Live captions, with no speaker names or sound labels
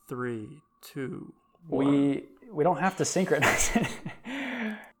3, 2, 1. We don't have to synchronize it.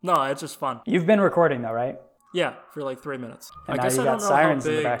 No, it's just fun. You've been recording though, right? Yeah, for like 3 minutes. And now you got sirens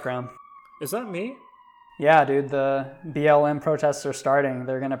in the background. Is that me? Yeah, dude, the BLM protests are starting.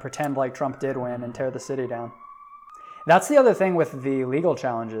 They're going to pretend like Trump did win and tear the city down. That's the other thing with the legal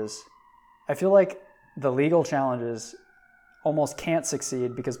challenges. I feel like the legal challenges almost can't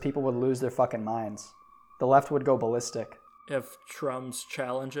succeed because people would lose their fucking minds. The left would go ballistic. If Trump's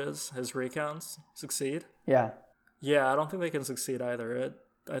challenges, his recounts, succeed? Yeah. Yeah, I don't think they can succeed either.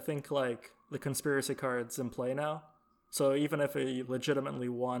 I think, like, the conspiracy card's in play now. So even if he legitimately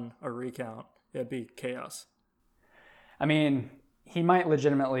won a recount, it'd be chaos. I mean, he might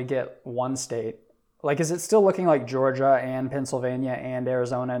legitimately get one state. Like, is it still looking like Georgia and Pennsylvania and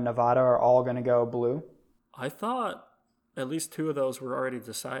Arizona and Nevada are all going to go blue? I thought at least 2 of those were already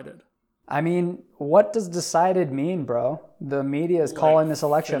decided. I mean, what does decided mean, bro? The media is calling this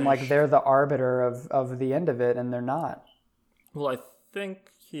election like they're the arbiter of the end of it, and they're not. Well, I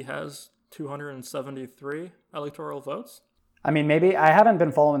think he has 273 electoral votes. I mean, maybe I haven't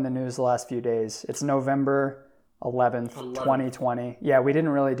been following the news the last few days. It's November 11th, 2020. Yeah, we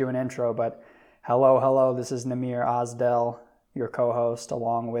didn't really do an intro, but hello. This is Namir Osdell, your co-host,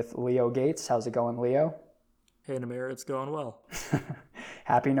 along with Leo Gates. How's it going, Leo? Hey, Namir, it's going well.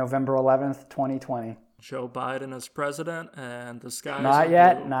 Happy November 11th, 2020. Joe Biden is president, and the sky is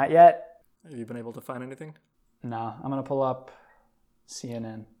Not yet. Have you been able to find anything? No, I'm going to pull up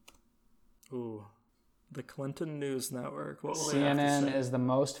CNN. Ooh, the Clinton News Network. What will they have to CNN say? is the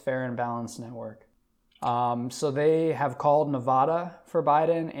most fair and balanced network. So they have called Nevada for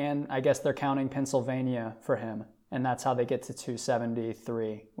Biden, and I guess they're counting Pennsylvania for him. And that's how they get to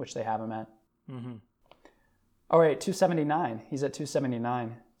 273, which they have him at. Mm-hmm. Oh, wait, 279. He's at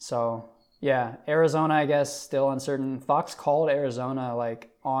 279. So, yeah, Arizona, I guess, still uncertain. Fox called Arizona,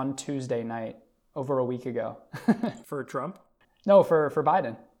 like, on Tuesday night, over a week ago. For Trump? No, for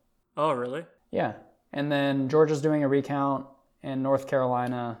Biden. Oh, really? Yeah. And then Georgia's doing a recount, and North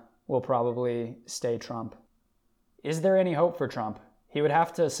Carolina will probably stay Trump. Is there any hope for Trump? He would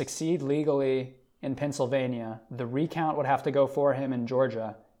have to succeed legally in Pennsylvania. The recount would have to go for him in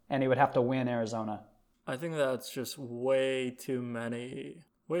Georgia, and he would have to win Arizona. I think that's just way too many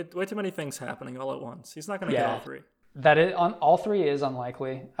things happening all at once. He's not going to get all 3. All 3 is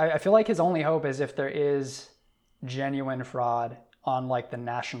unlikely. I feel like his only hope is if there is genuine fraud on like the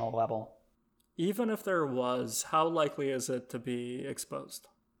national level. Even if there was, how likely is it to be exposed?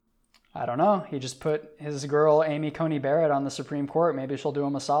 I don't know. He just put his girl Amy Coney Barrett on the Supreme Court. Maybe she'll do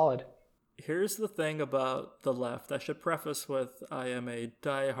him a solid. Here's the thing about the left. I should preface with I am a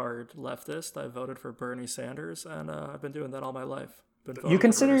diehard leftist. I voted for Bernie Sanders, and I've been doing that all my life. You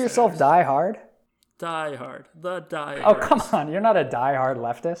consider yourself diehard? Diehard. The diehard. Oh, come on. You're not a diehard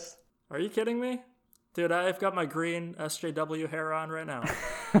leftist. Are you kidding me? Dude, I've got my green SJW hair on right now.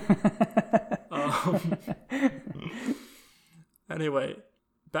 Anyway,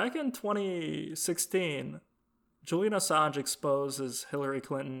 back in 2016... Julian Assange exposes Hillary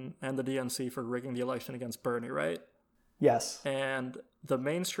Clinton and the DNC for rigging the election against Bernie, right? Yes. And the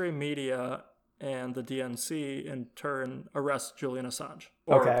mainstream media and the DNC in turn arrest Julian Assange.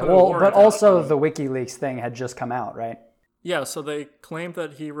 Okay, well, but also the WikiLeaks thing had just come out, right? Yeah, so they claimed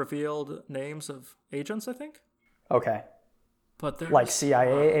that he revealed names of agents, I think. Okay. But like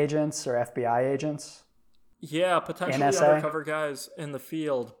CIA agents or FBI agents? Yeah, potentially NSA? undercover guys in the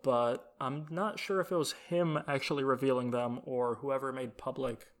field, but I'm not sure if it was him actually revealing them or whoever made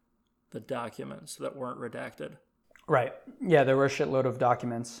public the documents that weren't redacted. Right. Yeah, there were a shitload of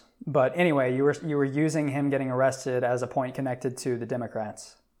documents. But anyway, you were using him getting arrested as a point connected to the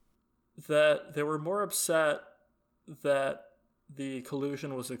Democrats. That they were more upset that the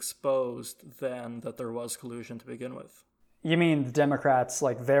collusion was exposed than that there was collusion to begin with. You mean the Democrats,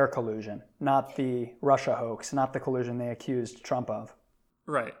 like their collusion, not the Russia hoax, not the collusion they accused Trump of.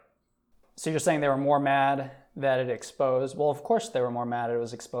 Right. So you're saying they were more mad that it exposed? Well, of course they were more mad it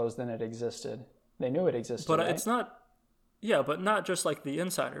was exposed than it existed. They knew it existed, But right? it's not, yeah, but not just like the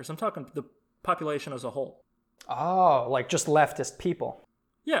insiders. I'm talking the population as a whole. Oh, like just leftist people.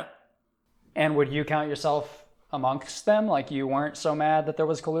 Yeah. And would you count yourself amongst them? Like you weren't so mad that there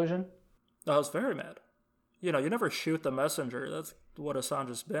was collusion? I was very mad. You know, you never shoot the messenger. That's what Assange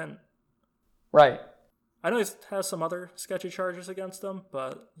has been. Right. I know he has some other sketchy charges against him,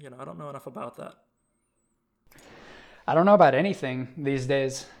 but, you know, I don't know enough about that. I don't know about anything these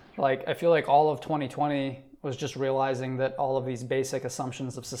days. Like, I feel like all of 2020 was just realizing that all of these basic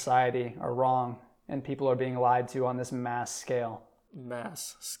assumptions of society are wrong and people are being lied to on this mass scale.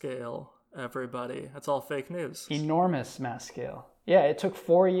 Mass scale, everybody. That's all fake news. Enormous mass scale. Yeah, it took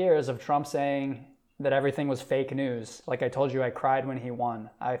 4 years of Trump saying that everything was fake news. Like I told you, I cried when he won.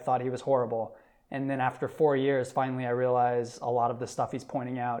 I thought he was horrible. And then after 4 years, finally I realized a lot of the stuff he's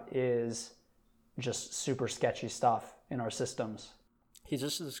pointing out is just super sketchy stuff in our systems. He's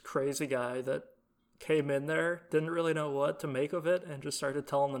just this crazy guy that came in there, didn't really know what to make of it, and just started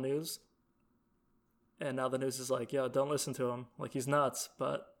telling the news. And now the news is like, yo, don't listen to him. Like, he's nuts,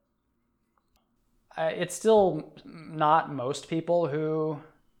 but... It's still not most people who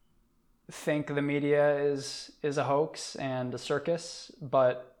think the media is a hoax and a circus,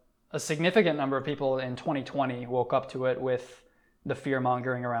 but a significant number of people in 2020 woke up to it with the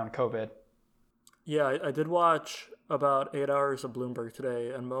fear-mongering around COVID. Yeah, I did watch about 8 hours of Bloomberg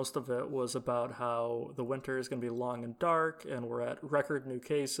today, and most of it was about how the winter is going to be long and dark, and we're at record new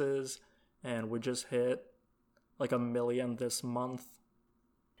cases, and we just hit like 1 million this month.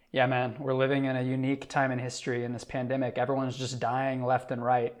 Yeah, man, we're living in a unique time in history in this pandemic. Everyone's just dying left and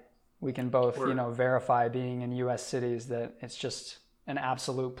right. We can both, verify being in U.S. cities that it's just an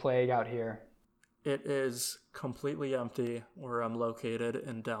absolute plague out here. It is completely empty where I'm located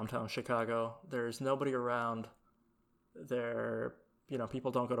in downtown Chicago. There's nobody around.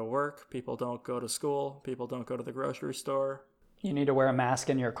 People don't go to work. People don't go to school. People don't go to the grocery store. You need to wear a mask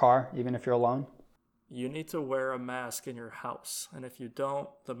in your car, even if you're alone. You need to wear a mask in your house. And if you don't,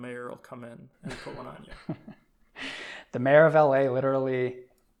 the mayor will come in and put one on you. The mayor of LA literally,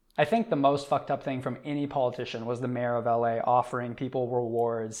 I think the most fucked up thing from any politician was the mayor of LA offering people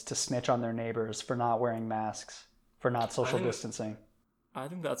rewards to snitch on their neighbors for not wearing masks, for not social distancing. I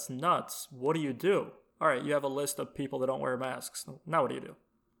think that's nuts. What do? All right, you have a list of people that don't wear masks. Now what do? You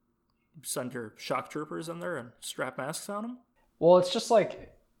send your shock troopers in there and strap masks on them? Well, it's just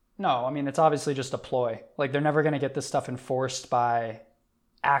like, no, I mean, it's obviously just a ploy. Like, they're never going to get this stuff enforced by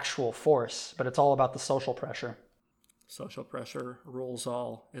actual force, but it's all about the social pressure. Social pressure rules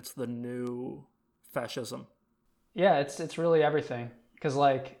all. It's the new fascism. Yeah, it's really everything. Because,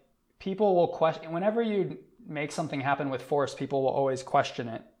 like, people will question, whenever you make something happen with force, people will always question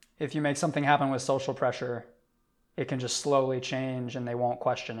it. If you make something happen with social pressure, it can just slowly change and they won't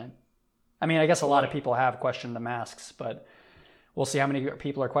question it. I mean, I guess a lot of people have questioned the masks, but we'll see how many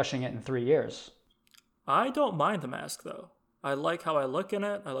people are questioning it in 3 years. I don't mind the mask, though. I like how I look in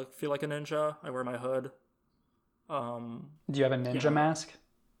it. I feel like a ninja. I wear my hood. Do you have a ninja mask?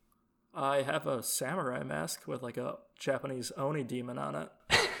 I have a samurai mask with like a Japanese Oni demon on it.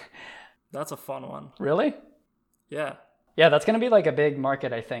 That's a fun one. Really? Yeah. Yeah, that's going to be like a big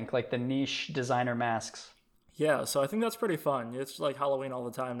market, I think, like the niche designer masks. Yeah, so I think that's pretty fun. It's like Halloween all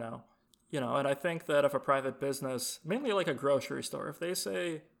the time now. And I think that if a private business, mainly like a grocery store, if they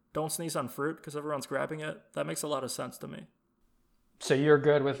say don't sneeze on fruit because everyone's grabbing it, that makes a lot of sense to me. So you're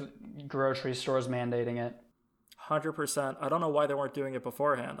good with grocery stores mandating it? 100%. I don't know why they weren't doing it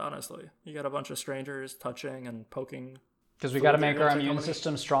beforehand, honestly. You got a bunch of strangers touching and poking. Because we got to make our immune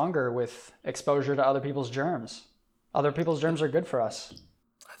system stronger with exposure to other people's germs. Other people's germs are good for us.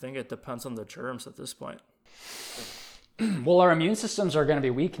 I think it depends on the germs at this point. Well, our immune systems are going to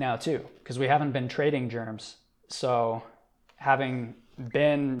be weak now too, because we haven't been trading germs. So having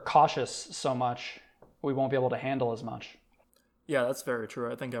been cautious so much, we won't be able to handle as much. Yeah, that's very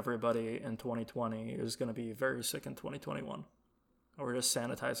true. I think everybody in 2020 is going to be very sick in 2021. We're just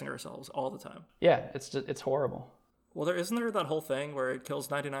sanitizing ourselves all the time. Yeah, it's horrible. Well, isn't there that whole thing where it kills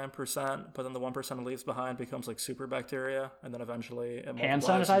 99%, but then the 1% it leaves behind becomes like super bacteria, and then eventually it hand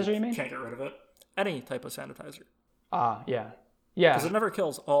sanitizer, you mean? Can't get rid of it. Any type of sanitizer. Yeah. Because it never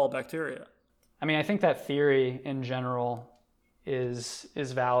kills all bacteria. I mean, I think that theory in general is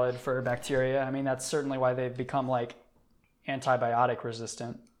valid for bacteria. I mean, that's certainly why they've become like antibiotic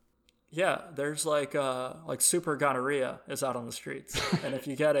resistant. Yeah, there's like super gonorrhea is out on the streets, and if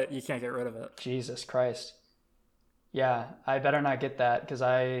you get it, you can't get rid of it. Jesus Christ. Yeah, I better not get that because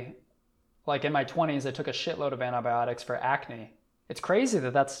in my 20s, I took a shitload of antibiotics for acne. It's crazy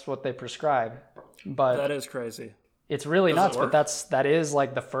that that's what they prescribe, but that is crazy. It's really nuts, but that is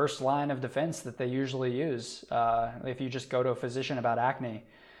like the first line of defense that they usually use. If you just go to a physician about acne,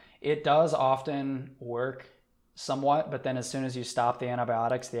 it does often work somewhat, but then as soon as you stop the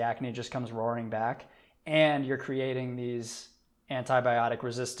antibiotics, the acne just comes roaring back, and you're creating these antibiotic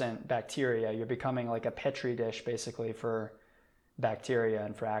resistant bacteria. You're becoming like a petri dish basically for bacteria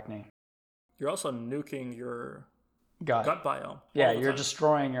and for acne. You're also nuking your gut biome. Yeah, you're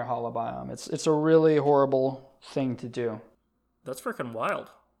destroying your holobiome. It's a really horrible thing to do. That's freaking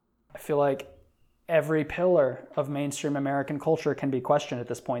wild. I feel like every pillar of mainstream American culture can be questioned at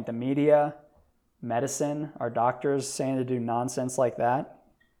this point. The media, medicine, our doctors saying to do nonsense like that.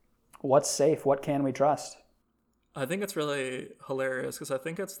 What's safe? What can we trust? I think it's really hilarious because I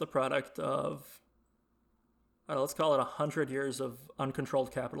think it's the product of, let's call it 100 years of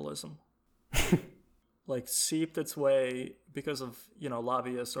uncontrolled capitalism. Like seeped its way because of,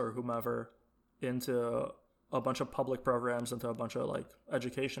 lobbyists or whomever into a bunch of public programs, into a bunch of like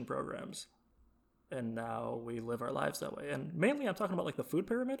education programs. And now we live our lives that way. And mainly I'm talking about like the food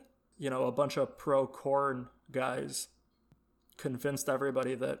pyramid. A bunch of pro-corn guys convinced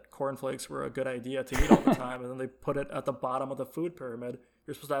everybody that cornflakes were a good idea to eat all the time, and then they put it at the bottom of the food pyramid.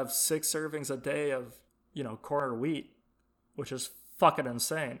 You're supposed to have 6 servings a day of, corn or wheat, which is fucking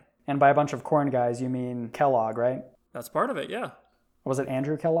insane. And by a bunch of corn guys, you mean Kellogg, right? That's part of it, yeah. Was it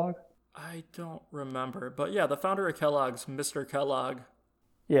Andrew Kellogg? I don't remember, but yeah, the founder of Kellogg's, Mr. Kellogg,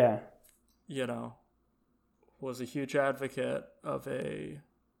 Yeah. Was a huge advocate of a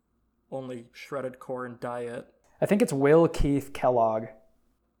only shredded corn diet. I think it's Will Keith Kellogg.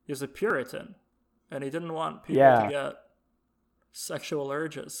 He was a Puritan, and he didn't want people to get sexual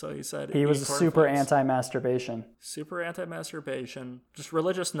urges, so he said he was super anti-masturbation. Super anti-masturbation, just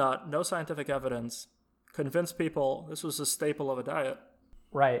religious nut, no scientific evidence, convinced people this was a staple of a diet.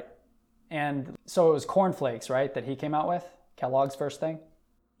 Right. And so it was cornflakes, right, that he came out with? Kellogg's first thing?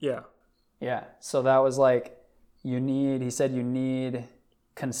 Yeah. Yeah. So that was like, he said you need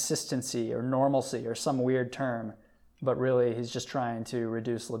consistency or normalcy or some weird term, but really he's just trying to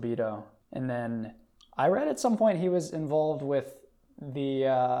reduce libido. And then I read at some point he was involved with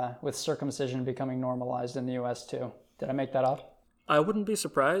with circumcision becoming normalized in the US too. Did I make that up? I wouldn't be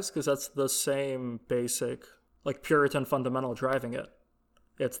surprised because that's the same basic, like Puritan fundamental driving it.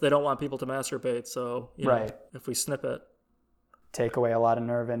 It's they don't want people to masturbate, so if we snip it, take away a lot of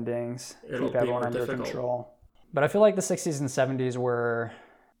nerve endings, keep everyone under control. But I feel like the 60s and 70s were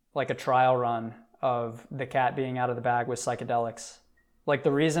like a trial run of the cat being out of the bag with psychedelics. Like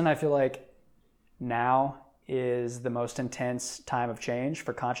the reason I feel like now is the most intense time of change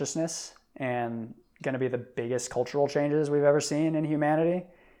for consciousness and going to be the biggest cultural changes we've ever seen in humanity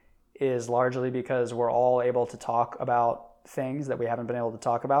is largely because we're all able to talk about things that we haven't been able to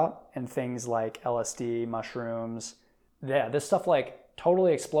talk about, and things like LSD, mushrooms. Yeah, this stuff like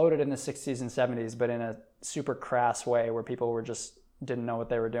totally exploded in the 60s and 70s, but in a super crass way where people didn't know what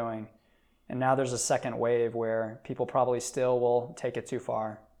they were doing. And now there's a second wave where people probably still will take it too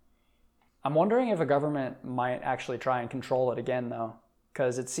far. I'm wondering if a government might actually try and control it again, though,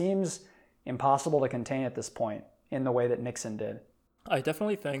 because it seems impossible to contain at this point in the way that Nixon did. I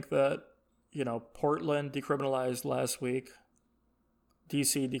definitely think that, Portland decriminalized last week.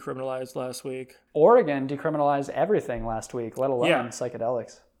 DC decriminalized last week. Oregon decriminalized everything last week, let alone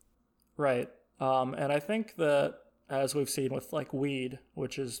psychedelics. Right. And I think that, as we've seen with like weed,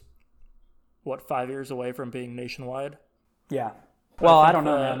 which is, 5 years away from being nationwide? Yeah. Well, I don't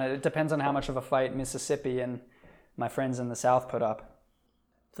know, man. It depends on how much of a fight Mississippi and my friends in the South put up.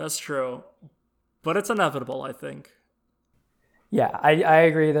 That's true. But it's inevitable, I think. Yeah, I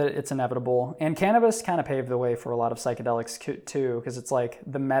agree that it's inevitable. And cannabis kind of paved the way for a lot of psychedelics too, because it's like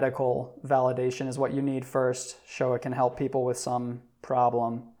the medical validation is what you need first. Show it can help people with some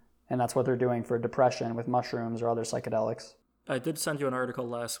problem. And that's what they're doing for depression with mushrooms or other psychedelics. I did send you an article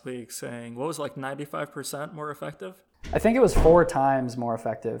last week saying, 95% more effective? I think it was 4 times more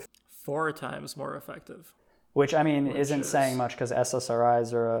effective. 4 times more effective. Which isn't saying much because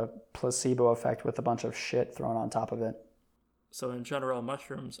SSRIs are a placebo effect with a bunch of shit thrown on top of it. So in general,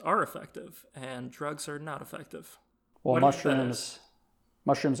 mushrooms are effective and drugs are not effective. Well, mushrooms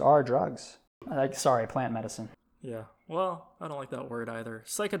are drugs. Plant medicine. Yeah. Well, I don't like that word either.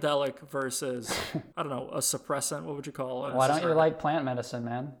 Psychedelic versus, I don't know, a suppressant. What would you call it? Why don't you like plant medicine,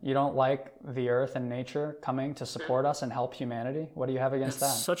 man? You don't like the earth and nature coming to support us and help humanity? What do you have against that?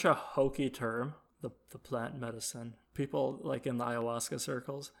 It's such a hokey term, the plant medicine. People like in the ayahuasca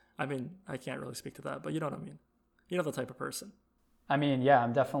circles. I mean, I can't really speak to that, but you know what I mean. You know the type of person. I mean, yeah,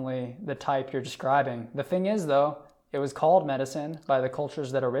 I'm definitely the type you're describing. The thing is, though, it was called medicine by the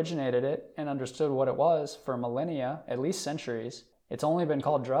cultures that originated it and understood what it was for millennia, at least centuries. It's only been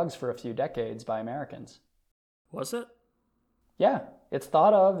called drugs for a few decades by Americans. Was it? Yeah, it's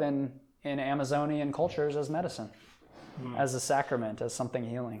thought of in Amazonian cultures as medicine, as a sacrament, as something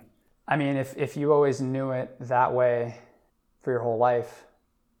healing. I mean, if you always knew it that way for your whole life,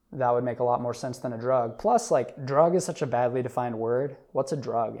 that would make a lot more sense than a drug. Plus, like, drug is such a badly defined word. What's a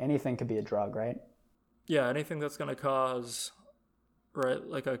drug? Anything could be a drug, right? Yeah, anything that's going to cause, right,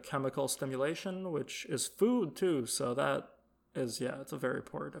 like a chemical stimulation, which is food too. So that is, it's a very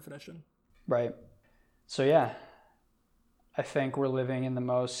poor definition. Right. So yeah, I think we're living in the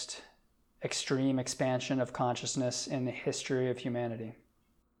most extreme expansion of consciousness in the history of humanity.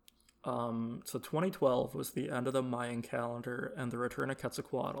 So 2012 was the end of the Mayan calendar and the return of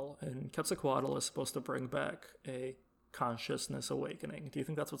Quetzalcoatl. And Quetzalcoatl is supposed to bring back a consciousness awakening. Do you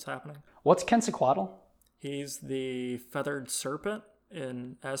think that's what's happening? What's Quetzalcoatl? He's the feathered serpent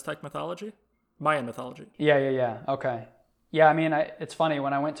in Aztec mythology, Mayan mythology. Yeah. Okay. Yeah, I mean, it's funny.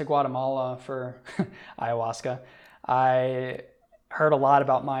 When I went to Guatemala for ayahuasca, I heard a lot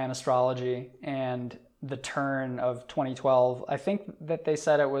about Mayan astrology and the turn of 2012. I think that they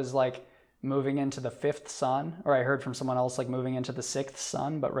said it was like moving into the fifth sun, or I heard from someone else like moving into the sixth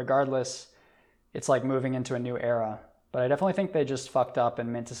sun, but regardless, it's like moving into a new era. But I definitely think they just fucked up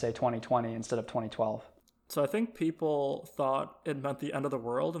and meant to say 2020 instead of 2012. So I think people thought it meant the end of the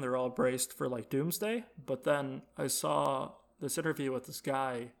world and they're all braced for like doomsday. But then I saw this interview with this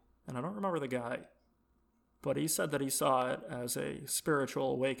guy, and I don't remember the guy, but he said that he saw it as a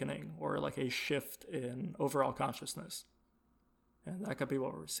spiritual awakening or like a shift in overall consciousness. And that could be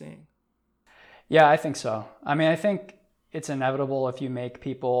what we're seeing. Yeah, I think so. I mean, I think it's inevitable if you make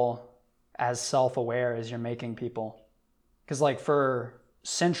people as self-aware as you're making people. Because like for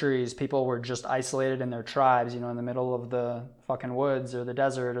centuries, people were just isolated in their tribes, in the middle of the fucking woods or the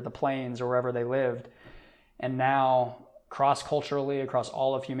desert or the plains or wherever they lived. And now cross-culturally, across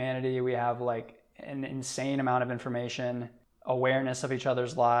all of humanity, we have like an insane amount of information, awareness of each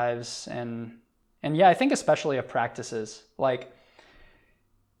other's lives. And yeah, I think especially of practices. Like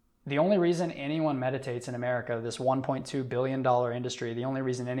the only reason anyone meditates in America, this $1.2 billion industry, the only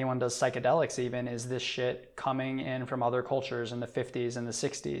reason anyone does psychedelics even is this shit coming in from other cultures in the 50s and the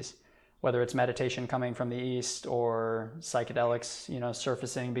 60s, whether it's meditation coming from the East or psychedelics,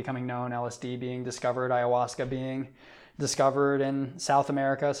 surfacing, becoming known, LSD being discovered, ayahuasca being discovered in South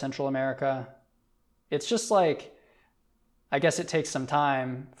America, Central America. It's just like, I guess it takes some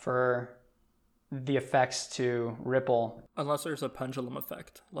time for the effects to ripple. Unless there's a pendulum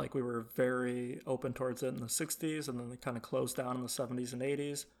effect. Like we were very open towards it in the 60s and then they kind of closed down in the 70s and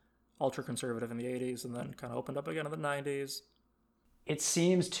 80s, ultra conservative in the 80s, and then kind of opened up again in the 90s. It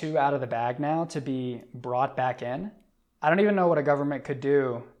seems too out of the bag now to be brought back in. I don't even know what a government could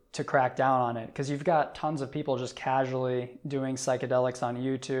do to crack down on it, because you've got tons of people just casually doing psychedelics on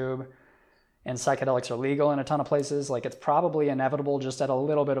YouTube, and psychedelics are legal in a ton of places. Like it's probably inevitable, just at a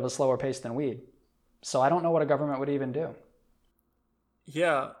little bit of a slower pace than weed. So I don't know what a government would even do.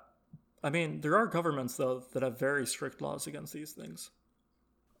 Yeah. I mean, there are governments, though, that have very strict laws against these things.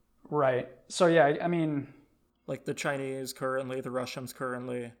 Right. So, yeah, I mean... Like the Chinese currently, the Russians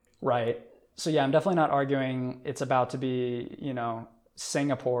currently. Right. So, yeah, I'm definitely not arguing it's about to be,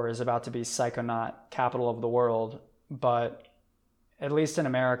 Singapore is about to be psychonaut capital of the world. But at least in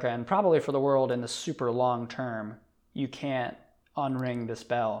America, and probably for the world in the super long term, you can't unring this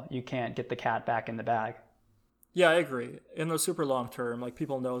bell. You can't get the cat back in the bag. Yeah, I agree. In the super long term, like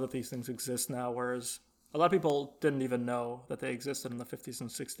people know that these things exist now, whereas a lot of people didn't even know that they existed in the 50s and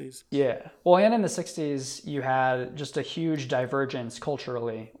 60s. Yeah. Well, and in the 60s, you had just a huge divergence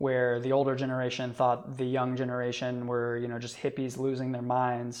culturally where the older generation thought the young generation were, just hippies losing their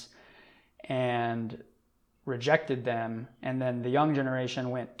minds and rejected them. And then the young generation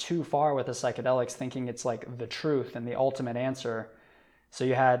went too far with the psychedelics, thinking it's like the truth and the ultimate answer. So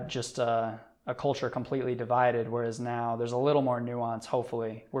you had just a culture completely divided, whereas now there's a little more nuance,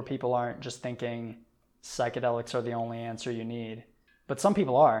 hopefully, where people aren't just thinking psychedelics are the only answer you need. But some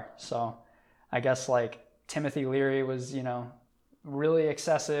people are. So I guess like Timothy Leary was, really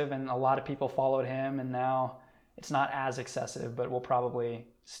excessive and a lot of people followed him, and now it's not as excessive, but we'll probably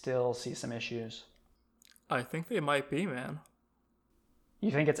still see some issues. I think they might be, man.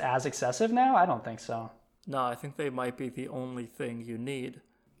 You think it's as excessive now? I don't think so. No, I think they might be the only thing you need.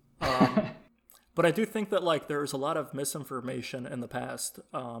 But I do think that like there's a lot of misinformation in the past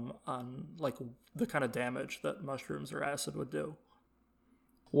on like the kind of damage that mushrooms or acid would do.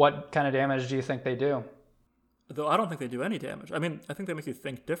 What kind of damage do you think they do? Though I don't think they do any damage. I mean, I think they make you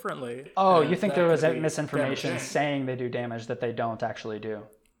think differently. Oh, you think there was misinformation saying they do damage that they don't actually do?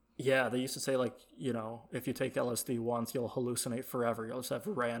 Yeah, they used to say like, if you take LSD once, you'll hallucinate forever. You'll just have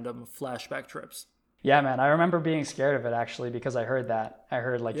random flashback trips. Yeah, man. I remember being scared of it, actually, because I heard that. I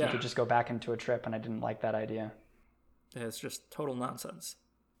heard, you could just go back into a trip, and I didn't like that idea. It's just total nonsense.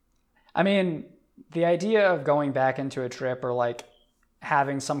 I mean, the idea of going back into a trip or,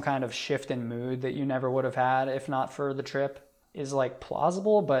 having some kind of shift in mood that you never would have had if not for the trip is,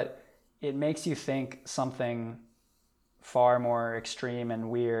 plausible, but it makes you think something far more extreme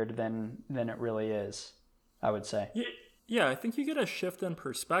and weird than it really is, I would say. Yeah, I think you get a shift in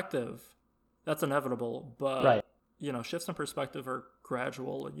perspective. That's inevitable, but right. Shifts in perspective are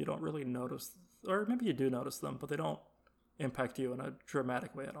gradual and you don't really notice, or maybe you do notice them, but they don't impact you in a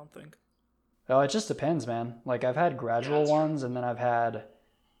dramatic way, I don't think. Well, it just depends, man. Like I've had gradual ones, and then I've had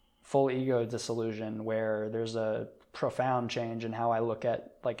full ego disillusion where there's a profound change in how I look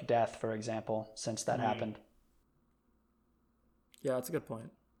at like death, for example, since that happened. Yeah, that's a good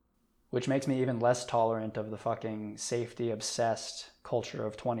point. Which makes me even less tolerant of the fucking safety obsessed culture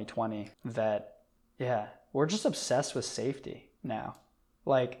of 2020 that, yeah, we're just obsessed with safety now.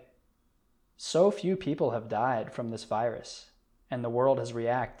 Like, so few people have died from this virus, and the world has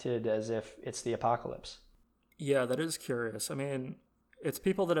reacted as if it's the apocalypse. Yeah, that is curious. I mean, it's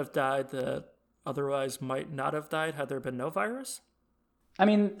people that have died that otherwise might not have died had there been no virus. I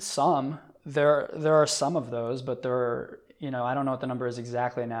mean, some. There are some of those, but there are, I don't know what the number is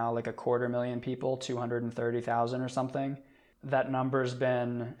exactly now, like 250,000 people, 230,000 or something. That number's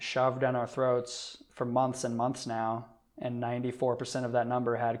been shoved down our throats for months and months now, and 94% of that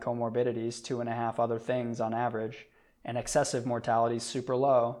number had comorbidities, 2.5 other things on average, and excessive mortality is super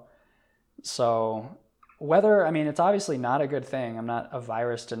low. So it's obviously not a good thing. I'm not a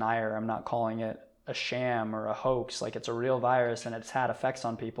virus denier. I'm not calling it a sham or a hoax. Like, it's a real virus and it's had effects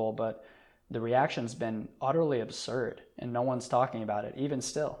on people, but the reaction's been utterly absurd and no one's talking about it, even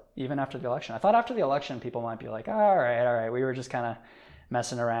after the election. I thought after the election, people might be like, all right, we were just kind of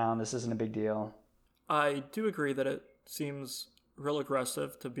messing around. This isn't a big deal. I do agree that it seems real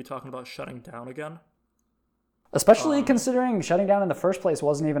aggressive to be talking about shutting down again. Especially considering shutting down in the first place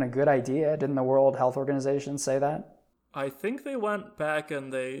wasn't even a good idea. Didn't the World Health Organization say that? I think they went back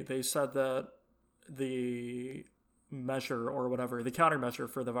and they said that the measure or whatever, the countermeasure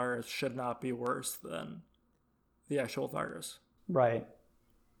for the virus should not be worse than the actual virus. Right.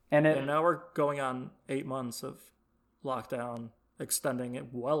 And now we're going on 8 months of lockdown, extending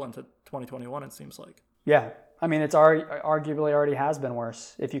it well into 2021, it seems like. Yeah. I mean, it's arguably already has been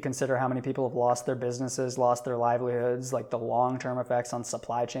worse if you consider how many people have lost their businesses, lost their livelihoods, like the long-term effects on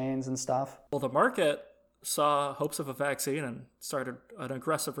supply chains and stuff. Well, the market saw hopes of a vaccine and started an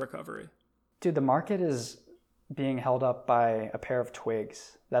aggressive recovery. Dude, the market is being held up by a pair of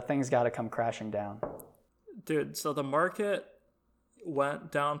twigs. That thing's got to come crashing down. Dude, so the market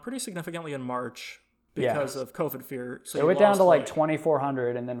went down pretty significantly in March because of COVID fear. So it went down to like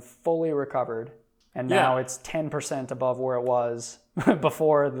 2,400 and then fully recovered. And now it's 10% above where it was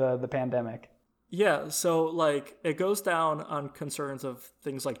before the pandemic. Yeah, so like it goes down on concerns of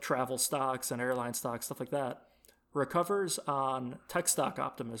things like travel stocks and airline stocks, stuff like that. Recovers on tech stock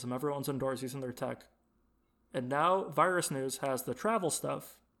optimism. Everyone's indoors using their tech. And now Virus News has the travel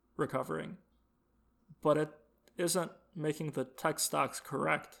stuff recovering, but it isn't making the tech stocks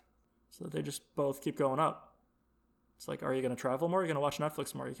correct. So they just both keep going up. It's like, are you going to travel more? Are you going to watch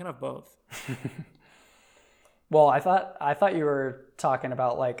Netflix more? You can have both. Well, I thought you were talking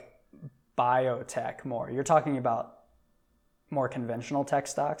about like biotech more. You're talking about more conventional tech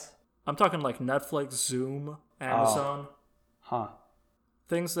stocks? I'm talking like Netflix, Zoom, Amazon.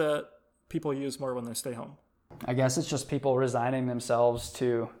 Things that people use more when they stay home. I guess it's just people resigning themselves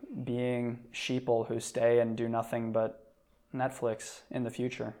to being sheeple who stay and do nothing but Netflix in the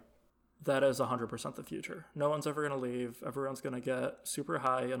future. That is 100% the future. No one's ever going to leave. Everyone's going to get super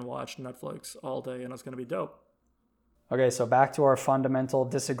high and watch Netflix all day, and it's going to be dope. Okay, so back to our fundamental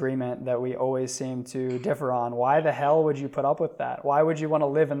disagreement that we always seem to differ on. Why the hell would you put up with that? Why would you want to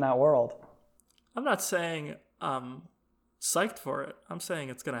live in that world? I'm not saying I'm psyched for it. I'm saying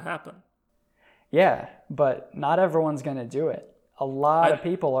it's going to happen. Yeah, but not everyone's going to do it. A lot of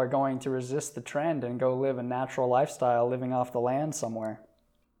people are going to resist the trend and go live a natural lifestyle living off the land somewhere.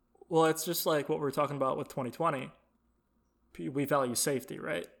 Well, it's just like what we were talking about with 2020. We value safety,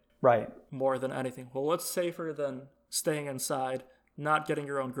 right? Right. More than anything. Well, what's safer than staying inside, not getting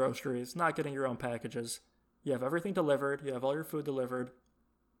your own groceries, not getting your own packages? You have everything delivered. You have all your food delivered.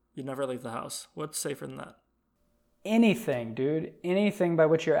 You never leave the house. What's safer than that? Anything, dude. Anything by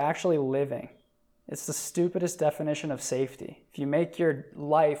which you're actually living. It's the stupidest definition of safety. If you make your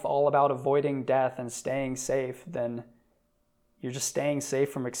life all about avoiding death and staying safe, then you're just staying safe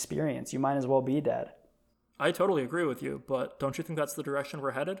from experience. You might as well be dead. I totally agree with you, but don't you think that's the direction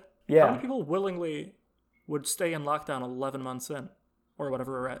we're headed? Yeah. How many people willingly would stay in lockdown 11 months in? Or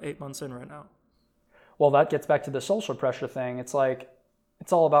whatever we're at, 8 months in right now? Well, that gets back to the social pressure thing. It's like,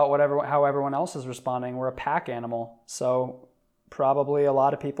 it's all about how everyone else is responding. We're a pack animal. So probably a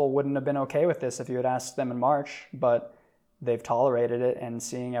lot of people wouldn't have been okay with this if you had asked them in March, but they've tolerated it, and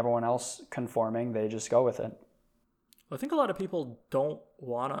seeing everyone else conforming, they just go with it. I think a lot of people don't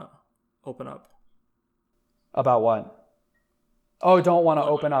want to open up. About what? Oh, don't want to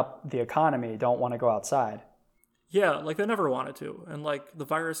open up the economy, don't want to go outside. Yeah, like they never wanted to. And like the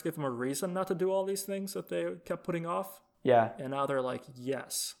virus gave them a reason not to do all these things that they kept putting off. Yeah. And now they're like,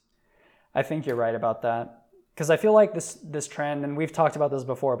 yes. I think you're right about that. Because I feel like this trend, and we've talked about this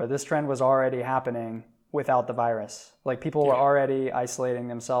before, but this trend was already happening without the virus. Like people were already isolating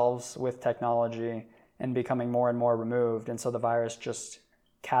themselves with technology and becoming more and more removed. And so the virus just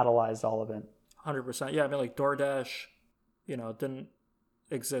catalyzed all of it. 100%. Yeah, I mean, like DoorDash, didn't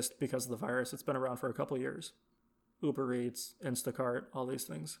exist because of the virus. It's been around for a couple of years. Uber Eats, Instacart, all these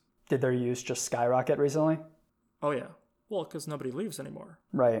things. Did their use just skyrocket recently? Oh, yeah. Well, because nobody leaves anymore.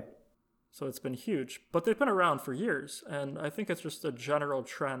 Right. So it's been huge. But they've been around for years. And I think it's just a general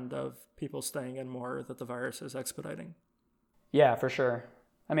trend of people staying in more that the virus is expediting. Yeah, for sure.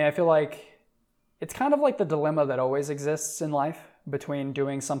 I mean, I feel like it's kind of like the dilemma that always exists in life between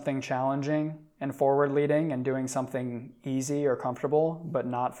doing something challenging and forward leading and doing something easy or comfortable, but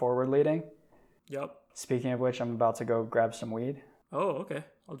not forward leading. Yep. Speaking of which, I'm about to go grab some weed. Oh, okay.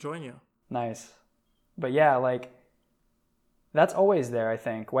 I'll join you. Nice. But yeah, like that's always there, I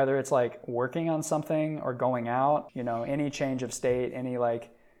think, whether it's like working on something or going out, any change of state, any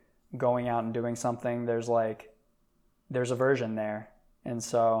like going out and doing something, there's aversion there. And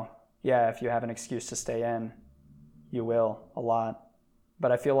so, yeah, if you have an excuse to stay in, you will a lot.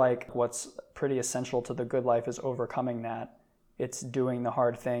 But I feel like what's pretty essential to the good life is overcoming that. It's doing the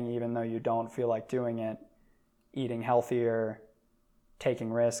hard thing even though you don't feel like doing it, eating healthier,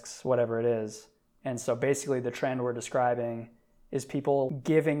 taking risks, whatever it is. And so basically the trend we're describing is people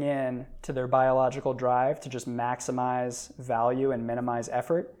giving in to their biological drive to just maximize value and minimize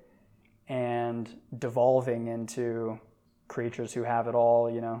effort and devolving into creatures who have it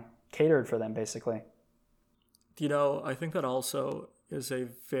all, catered for them basically. I think that also is a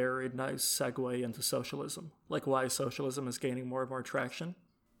very nice segue into socialism, like why socialism is gaining more and more traction.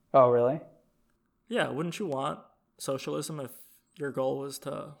 Oh, really? Yeah, wouldn't you want socialism if your goal was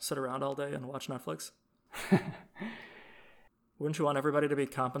to sit around all day and watch Netflix? Wouldn't you want everybody to be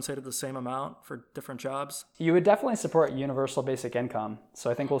compensated the same amount for different jobs? You would definitely support universal basic income,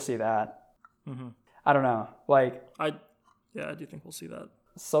 so I think we'll see that. Mm-hmm. I don't know. I do think we'll see that.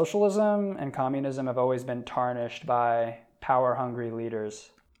 Socialism and communism have always been tarnished by power-hungry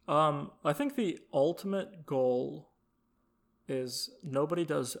leaders. I think the ultimate goal is nobody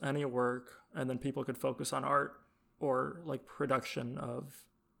does any work and then people could focus on art or like production of,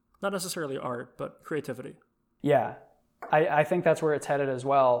 not necessarily art, but creativity. Yeah, I think that's where it's headed as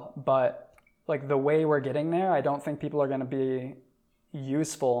well. But like the way we're getting there, I don't think people are going to be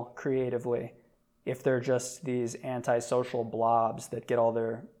useful creatively if they're just these antisocial blobs that get all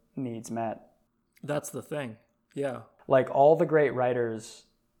their needs met. That's the thing. Yeah. Like all the great writers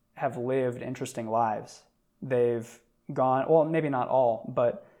have lived interesting lives. They've gone, well, maybe not all,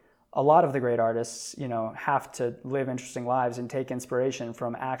 but a lot of the great artists, have to live interesting lives and take inspiration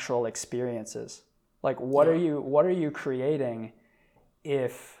from actual experiences. Like what are you creating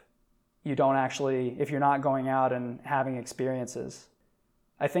if you're not going out and having experiences?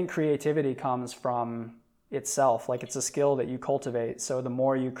 I think creativity comes from itself, like it's a skill that you cultivate. So the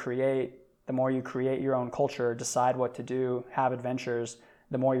more you create your own culture, decide what to do, have adventures,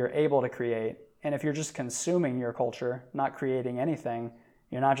 the more you're able to create. And if you're just consuming your culture, not creating anything,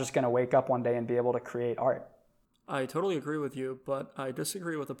 you're not just going to wake up one day and be able to create art. I totally agree with you, but I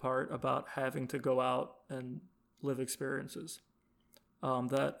disagree with the part about having to go out and live experiences.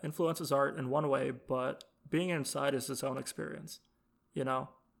 That influences art in one way, but being inside is its own experience.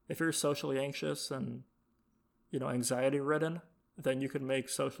 If you're socially anxious and, anxiety-ridden, then you can make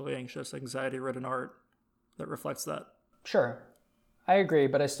socially anxious, anxiety-ridden art that reflects that. Sure. I agree,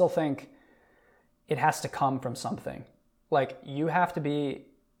 but I still think it has to come from something. Like, you have to be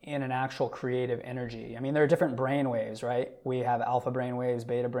in an actual creative energy. I mean, there are different brain waves, right? We have alpha brain waves,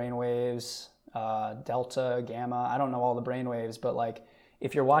 beta brain waves, delta, gamma. I don't know all the brain waves, but like,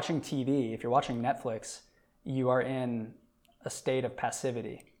 if you're watching TV, if you're watching Netflix, you are in a state of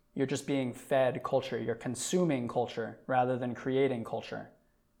passivity. You're just being fed culture. You're consuming culture rather than creating culture.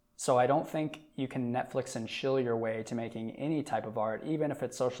 So I don't think you can Netflix and chill your way to making any type of art, even if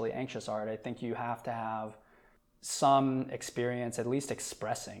it's socially anxious art. I think you have to have some experience, at least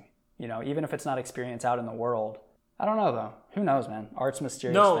expressing, even if it's not experience out in the world. I don't know though. Who knows, man? Art's a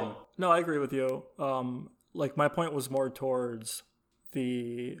mysterious thing. No, I agree with you. My point was more towards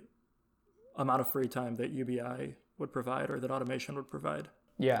the amount of free time that UBI would provide or that automation would provide.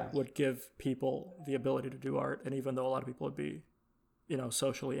 Yeah. Would give people the ability to do art. And even though a lot of people would be,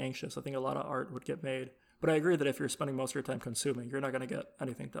 socially anxious, I think a lot of art would get made. But I agree that if you're spending most of your time consuming, you're not going to get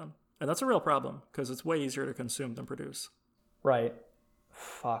anything done. And that's a real problem because it's way easier to consume than produce. Right.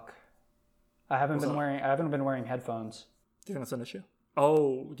 Fuck. I haven't been wearing headphones. Do you think that's an issue?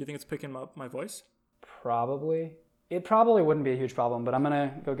 Oh, do you think it's picking up my voice? Probably. It probably wouldn't be a huge problem, but I'm going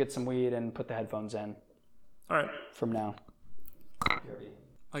to go get some weed and put the headphones in. All right. From now.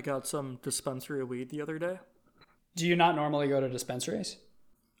 I got some dispensary weed the other day. Do you not normally go to dispensaries?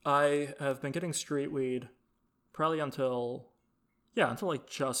 I have been getting street weed probably until like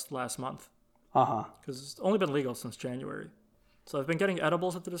just last month. Uh-huh. Because it's only been legal since January. So I've been getting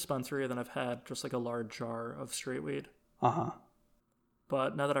edibles at the dispensary, and then I've had just like a large jar of street weed. Uh-huh.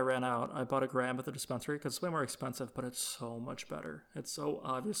 But now that I ran out, I bought a gram at the dispensary because it's way more expensive, but it's so much better. It's so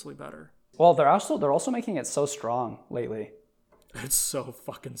obviously better. Well, they're also making it so strong lately. It's so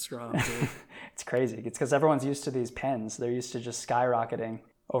fucking strong, dude. It's crazy. It's because everyone's used to these pens. They're used to just skyrocketing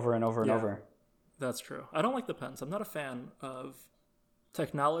over and over and over. That's true. I don't like the pens. I'm not a fan of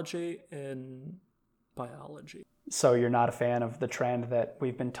technology in biology. So you're not a fan of the trend that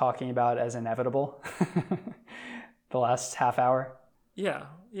we've been talking about as inevitable the last half hour? Yeah.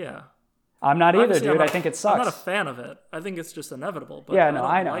 I'm not either, Obviously, dude. I think it sucks. I'm not a fan of it. I think it's just inevitable. But yeah, no,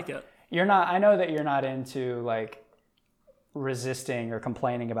 I know. like it. You're not. I know that you're not into like resisting or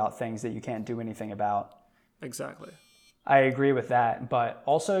complaining about things that you can't do anything about. Exactly. I agree with that, but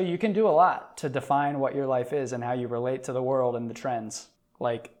also you can do a lot to define what your life is and how you relate to the world and the trends.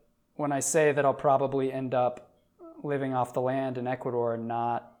 Like when I say that I'll probably end up living off the land in Ecuador and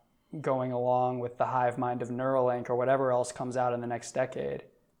not going along with the hive mind of Neuralink or whatever else comes out in the next decade,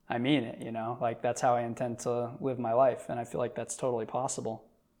 I mean it, you know? Like that's how I intend to live my life, and I feel like that's totally possible.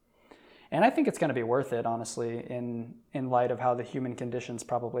 And I think it's going to be worth it, honestly, in light of how the human condition's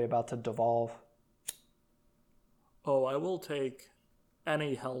probably about to devolve. Oh, I will take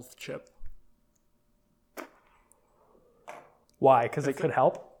any health chip. Why? Because it could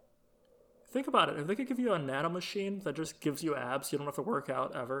help? Think about it. If they could give you a nanomachine that just gives you abs, you don't have to work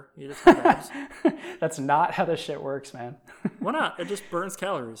out ever. You just have abs. That's not how this shit works, man. Why not? It just burns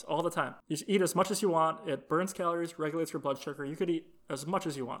calories all the time. You just eat as much as you want. It burns calories, regulates your blood sugar. You could eat as much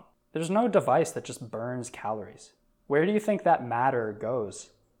as you want. There's no device that just burns calories. Where do you think that matter goes?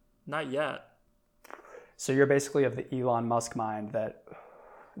 Not yet. So you're basically of the Elon Musk mind that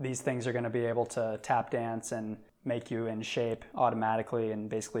these things are going to be able to tap dance and make you in shape automatically and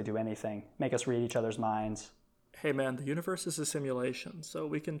basically do anything. Make us read each other's minds. Hey man, the universe is a simulation, so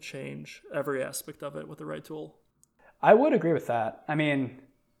we can change every aspect of it with the right tool. I would agree with that. I mean,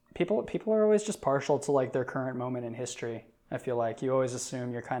 people are always just partial to like their current moment in history. I feel like you always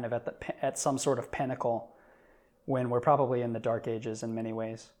assume you're kind of at some sort of pinnacle when we're probably in the dark ages in many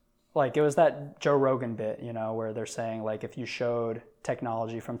ways. Like it was that Joe Rogan bit, you know, where they're saying like if you showed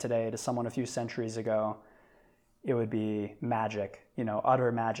technology from today to someone a few centuries ago, it would be magic, you know, utter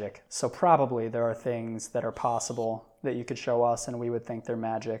magic. So probably there are things that are possible that you could show us and we would think they're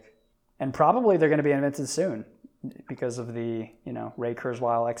magic. And probably they're going to be invented soon because of the, you know, Ray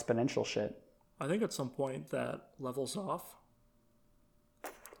Kurzweil exponential shit. I think at some point that levels off.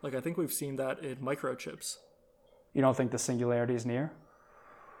 Like I think we've seen that in microchips. You don't think the singularity is near?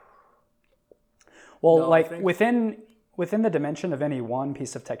 Well, no, like within the dimension of any one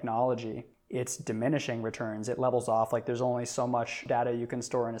piece of technology, it's diminishing returns. It levels off. Like there's only so much data you can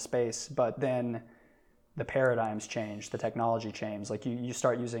store in a space, but then the paradigms change, the technology changes. Like you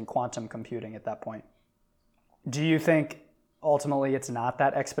start using quantum computing at that point. Do you think ultimately it's not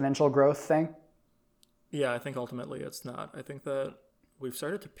that exponential growth thing? Yeah, I think ultimately it's not. I think that we've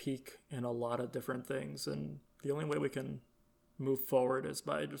started to peak in a lot of different things, and the only way we can move forward is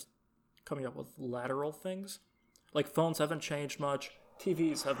by just coming up with lateral things. Like phones haven't changed much.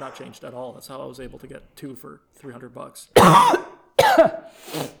 TVs have not changed at all. That's how I was able to get two for $300.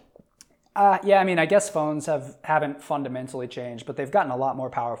 Yeah, I mean, I guess phones haven't fundamentally changed, but they've gotten a lot more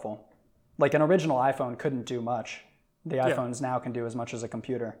powerful. Like an original iPhone couldn't do much. The iPhones now can do as much as a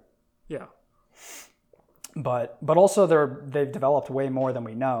computer. Yeah. But also they've developed way more than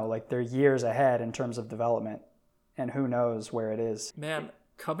we know. Like they're years ahead in terms of development, and who knows where it is. Man,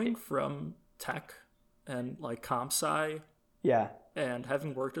 coming from tech and like comp sci, yeah, and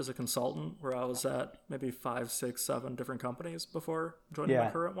having worked as a consultant where I was at maybe 5, 6, 7 different companies before joining my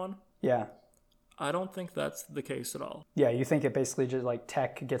current one. Yeah. I don't think that's the case at all. Yeah, you think it basically just like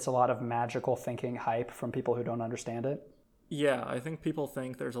tech gets a lot of magical thinking hype from people who don't understand it? Yeah, I think people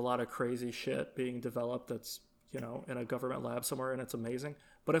think there's a lot of crazy shit being developed that's, you know, in a government lab somewhere and it's amazing.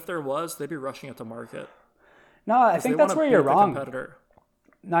 But if there was, they'd be rushing it to market. No, I think that's where you're wrong. Competitor.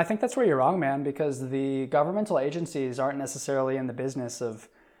 No, I think that's where you're wrong, man, because the governmental agencies aren't necessarily in the business of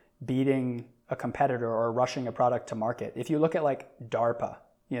beating a competitor or rushing a product to market. If you look at like DARPA,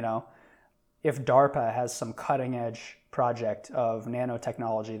 you know, if DARPA has some cutting edge project of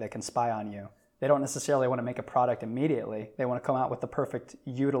nanotechnology that can spy on you, they don't necessarily want to make a product immediately. They want to come out with the perfect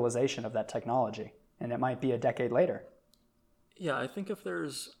utilization of that technology. and it might be a decade later. Yeah, I think if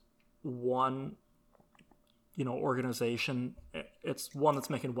there's one, organization, it's one that's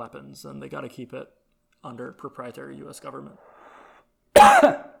making weapons, and they got to keep it under proprietary U.S. government.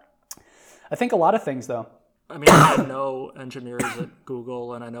 I think a lot of things, though. I mean, I know engineers at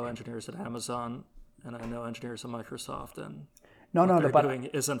Google, and I know engineers at Amazon, and I know engineers at Microsoft, and what they're doing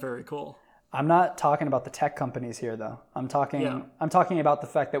isn't very cool. I'm not talking about the tech companies here, though. I'm talking about the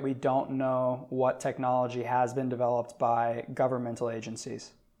fact that we don't know what technology has been developed by governmental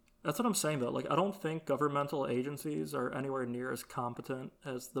agencies. That's what I'm saying, though. Like, I don't think governmental agencies are anywhere near as competent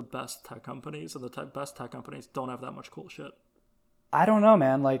as the best tech companies, and the best tech companies don't have that much cool shit. I don't know,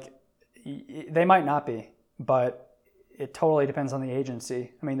 man. Like, they might not be, but it totally depends on the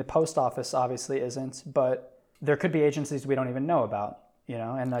agency. I mean, the post office obviously isn't, but there could be agencies we don't even know about.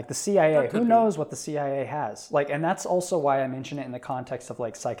 And like the CIA, who knows what the CIA has? Like, and that's also why I mention it in the context of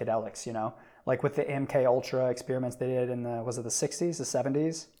like psychedelics, like with the MK Ultra experiments they did in was it the 60s, the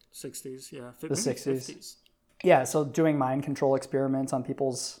 70s? 60s, yeah. The 60s. Yeah, so doing mind control experiments on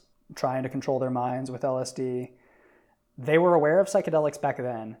people's trying to control their minds with LSD. They were aware of psychedelics back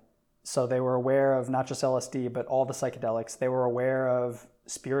then. So they were aware of not just LSD, but all the psychedelics. They were aware of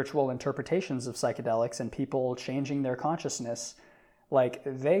spiritual interpretations of psychedelics and people changing their consciousness. Like,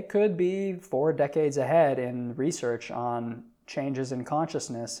 they could be 4 decades ahead in research on changes in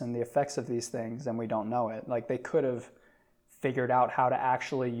consciousness and the effects of these things, and we don't know it. Like, they could have figured out how to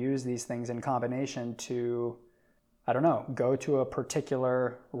actually use these things in combination to, I don't know, go to a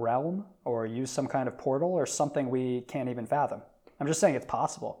particular realm or use some kind of portal or something we can't even fathom. I'm just saying it's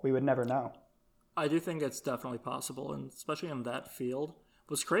possible. We would never know. I do think it's definitely possible, and especially in that field.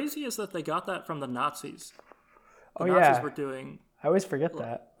 What's crazy is that they got that from the Nazis. The Nazis were doing... I always forget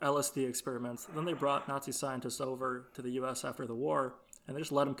that. LSD experiments. Then they brought Nazi scientists over to the U.S. after the war, and they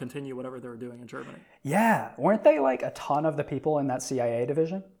just let them continue whatever they were doing in Germany. Yeah. Weren't they like a ton of the people in that CIA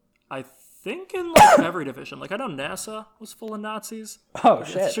division? I think in like every division. Like, I know NASA was full of Nazis. Oh,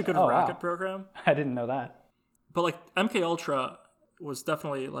 shit. It's such a good rocket program. I didn't know that. But like MK Ultra was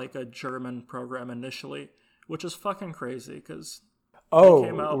definitely like a German program initially, which is fucking crazy because...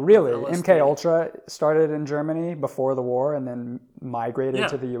 Oh, really? MK Ultra started in Germany before the war and then migrated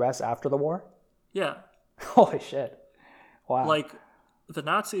to the US after the war? Yeah. Holy shit. Wow. Like, the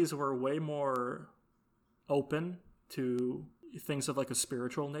Nazis were way more open to things of like a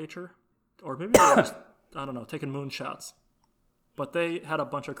spiritual nature. Or maybe they were just, I don't know, taking moonshots. But they had a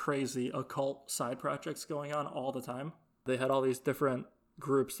bunch of crazy occult side projects going on all the time. They had all these different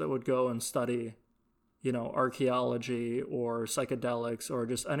groups that would go and study, archaeology or psychedelics or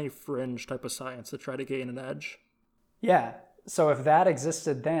just any fringe type of science to try to gain an edge. Yeah. So if that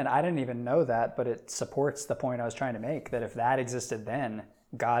existed then, I didn't even know that, but it supports the point I was trying to make, that if that existed then,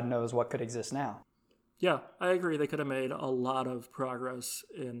 God knows what could exist now. Yeah, I agree. They could have made a lot of progress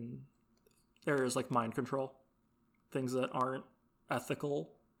in areas like mind control, things that aren't ethical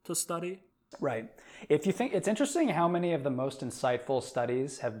to study. Right. If you think, it's interesting how many of the most insightful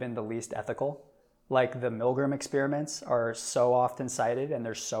studies have been the least ethical. Like the Milgram experiments are so often cited and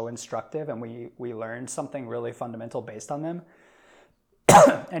they're so instructive and we learned something really fundamental based on them.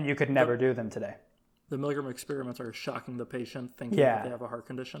 And you could never do them today. The Milgram experiments are shocking the patient thinking that they have a heart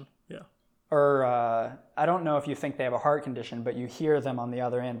condition. Yeah. Or I don't know if you think they have a heart condition, but you hear them on the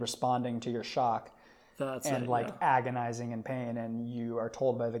other end responding to your shock. Agonizing in pain, and you are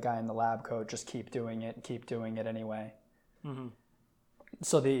told by the guy in the lab coat, just keep doing it anyway. Mm-hmm.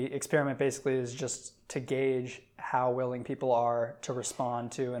 So the experiment basically is just to gauge how willing people are to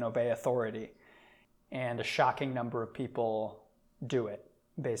respond to and obey authority. And a shocking number of people do it,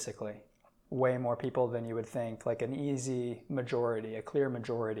 basically. Way more people than you would think, like an easy majority, a clear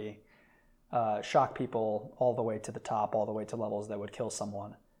majority, shock people all the way to the top, all the way to levels that would kill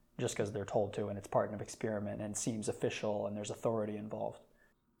someone. Just because they're told to and it's part of an experiment and seems official and there's authority involved.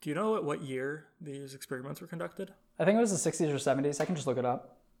 Do you know at what year these experiments were conducted? I think it was the 60s or 70s. I can just look it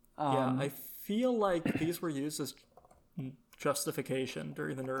up. I feel like these were used as justification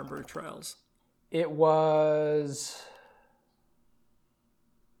during the Nuremberg trials. It was...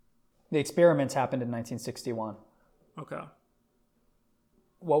 The experiments happened in 1961. Okay.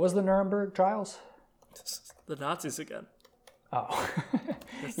 What was the Nuremberg trials? The Nazis again. Oh.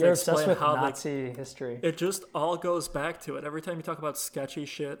 You're obsessed with Nazi history. It just all goes back to it. Every time you talk about sketchy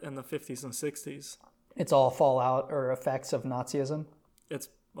shit in the 50s and 60s. It's all fallout or effects of Nazism? It's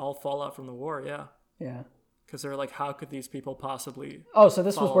all fallout from the war, yeah. Yeah. Because they're like, how could these people possibly Oh, so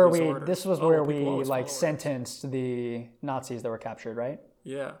this was where we like sentenced the Nazis that were captured, right?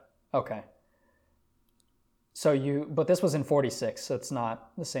 Yeah. Okay. But this was in 46, so it's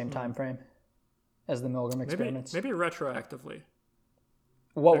not the same time frame as the Milgram experiments? Maybe retroactively.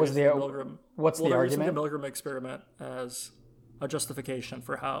 What was the Milgram, what's the they're using argument? the Milgram experiment as a justification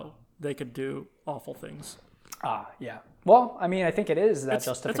for how they could do awful things. Yeah. Well, I mean, I think it is that It's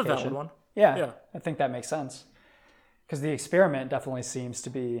justification. a valid one. Yeah, Yeah. I think that makes sense. Because the experiment definitely seems to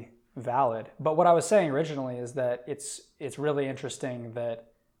be valid. But what I was saying originally is that it's really interesting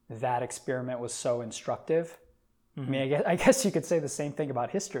that experiment was so instructive. I mean, I guess you could say the same thing about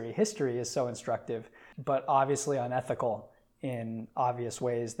history. History is so instructive, but obviously unethical in obvious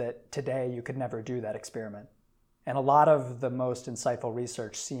ways that today you could never do that experiment. And a lot of the most insightful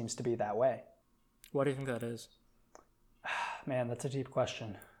research seems to be that way. Why do you think that is? Man, that's a deep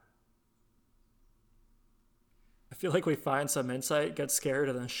question. I feel like we find some insight, get scared,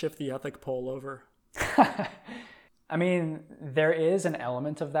 and then shift the ethic pole over. I mean, there is an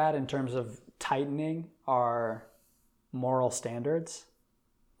element of that in terms of tightening our moral standards.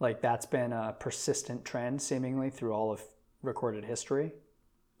 Like that's been a persistent trend seemingly through all of recorded history.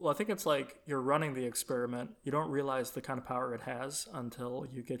 Well, I think it's like you're running the experiment. You don't realize the kind of power it has until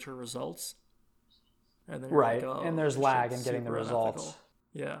you get your results. And then you're Right. like, oh, and there's this lag shit's in getting the super results.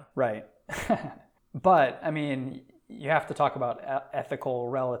 unethical. Yeah. Right. But, I mean, you have to talk about ethical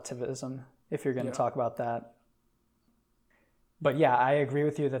relativism if you're going to talk about that. But yeah, I agree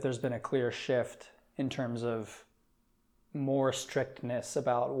with you that there's been a clear shift in terms of more strictness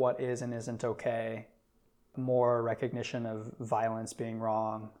about what is and isn't okay, more recognition of violence being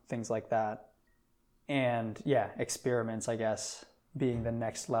wrong, things like that. And yeah, experiments, I guess, being the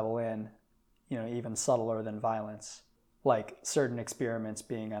next level in, even subtler than violence. Like certain experiments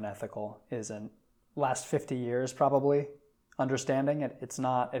being unethical isn't. Last 50 years probably, understanding it.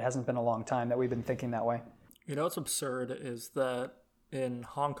 It hasn't been a long time that we've been thinking that way. You know what's absurd is that in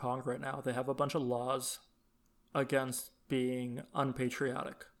Hong Kong right now, they have a bunch of laws against being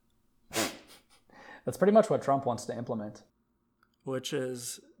unpatriotic. That's pretty much what Trump wants to implement. Which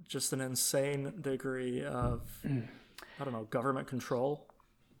is just an insane degree of, I don't know, government control.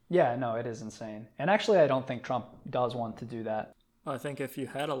 Yeah, no, it is insane. And actually, I don't think Trump does want to do that. I think if you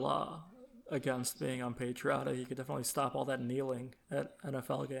had a law against being unpatriotic, you could definitely stop all that kneeling at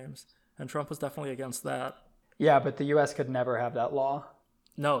NFL games. And Trump was definitely against that. Yeah, but the U.S. could never have that law.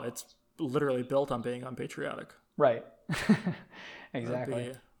 No, it's literally built on being unpatriotic. Right. Exactly.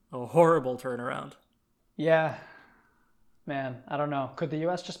 That'd be a horrible turnaround. Yeah. Man, I don't know. Could the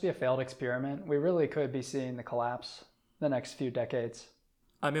U.S. just be a failed experiment? We really could be seeing the collapse the next few decades.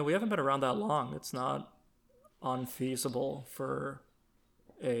 I mean, we haven't been around that long. It's not unfeasible for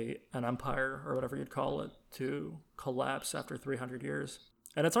an empire, or whatever you'd call it, to collapse after 300 years.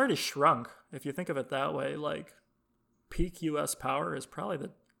 And it's already shrunk. If you think of it that way, like peak U.S. power is probably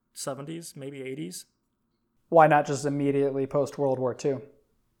the 70s, maybe 80s. Why not just immediately post World War II?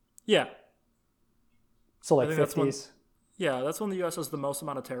 Yeah. So like I think 50s? That's when the U.S. has the most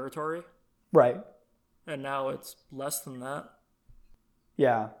amount of territory. Right. And now it's less than that.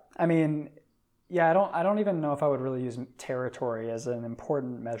 Yeah. I mean, yeah, I don't even know if I would really use territory as an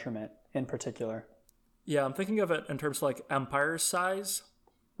important measurement in particular. Yeah, I'm thinking of it in terms of like empire size.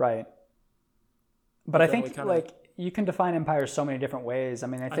 Right. But I then think like you can define empire so many different ways. I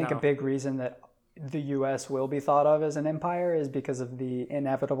mean, I think a big reason that the U.S. will be thought of as an empire is because of the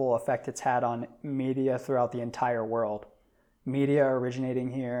inevitable effect it's had on media throughout the entire world. Media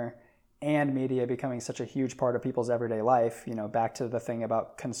originating here and media becoming such a huge part of people's everyday life, back to the thing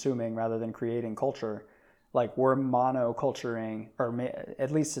about consuming rather than creating culture. Like we're monoculturing, or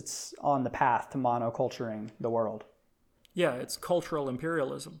at least it's on the path to monoculturing the world. Yeah, it's cultural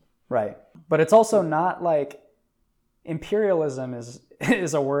imperialism. Right. But it's also not like imperialism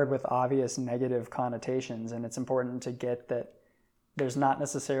is a word with obvious negative connotations, and it's important to get that there's not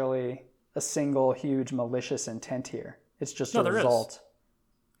necessarily a single huge malicious intent here. It's just a result.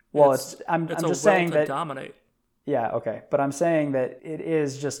 Well, I'm just saying that dominate. Yeah, okay. But I'm saying that it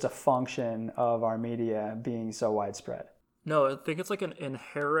is just a function of our media being so widespread. No, I think it's like an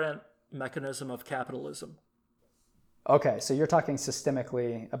inherent mechanism of capitalism. Okay, so you're talking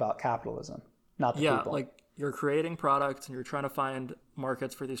systemically about capitalism, not the people. Yeah, like you're creating products and you're trying to find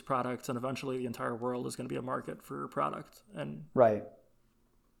markets for these products, and eventually the entire world is going to be a market for your product. And right.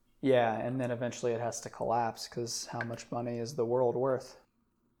 Yeah, and then eventually it has to collapse because how much money is the world worth?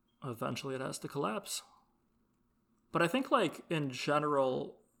 Eventually it has to collapse. But I think like in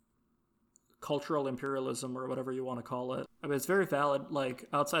general, cultural imperialism or whatever you want to call it, I mean, it's very valid, like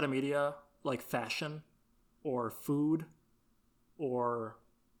outside of media, like fashion or food or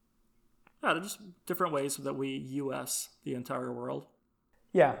just different ways that we US the entire world.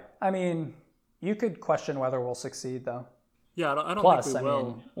 Yeah, I mean, you could question whether we'll succeed though. Yeah, I don't think Plus, we I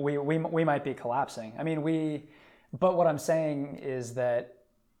will. mean, we might be collapsing. I mean, but what I'm saying is that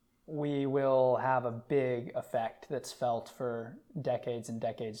we will have a big effect that's felt for decades and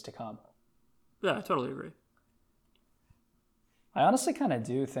decades to come. Yeah, I totally agree. I honestly kind of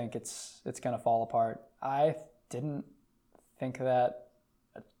do think it's going to fall apart. I didn't think that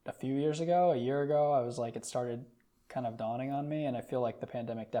a few years ago, a year ago. I was like, it started kind of dawning on me, and I feel like the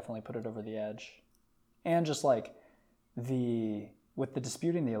pandemic definitely put it over the edge. And just like with the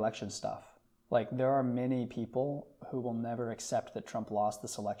disputing the election stuff, like there are many people who will never accept that Trump lost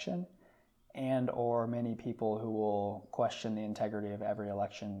this election, and or many people who will question the integrity of every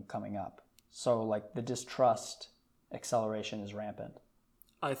election coming up. So like the distrust acceleration is rampant.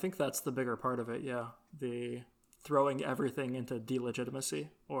 I think that's the bigger part of it, yeah. The throwing everything into delegitimacy,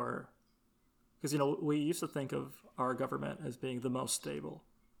 or because we used to think of our government as being the most stable.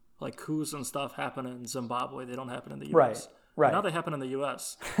 Like coups and stuff happen in Zimbabwe, they don't happen in the US. Right. But now they happen in the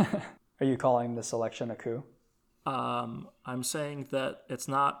US. Are you calling this election a coup? I'm saying that it's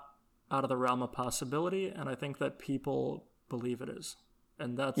not out of the realm of possibility, and I think that people believe it is.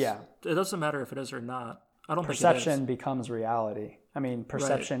 And it doesn't matter if it is or not. I don't think it is. Perception becomes reality. I mean,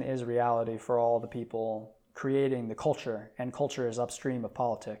 perception is reality for all the people creating the culture, and culture is upstream of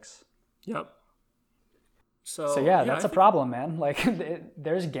politics. Yep. So yeah, that's a problem, man. Like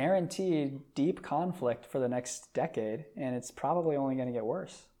there's guaranteed deep conflict for the next decade, and it's probably only going to get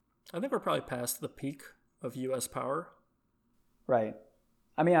worse. I think we're probably past the peak of U.S. power. Right.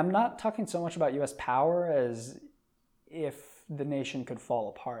 I mean, I'm not talking so much about U.S. power as if the nation could fall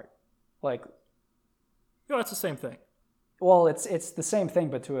apart. Like, it's the same thing. Well, it's the same thing,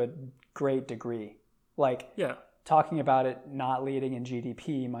 but to a great degree. Like, talking about it not leading in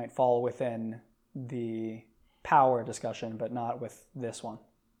GDP might fall within the power discussion, but not with this one.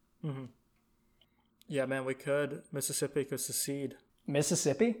 Mm-hmm. Yeah, man, Mississippi could secede.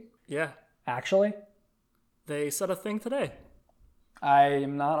 Mississippi? Yeah. Actually? They said a thing today. I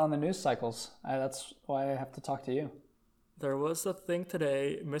am not on the news cycles. That's why I have to talk to you. There was a thing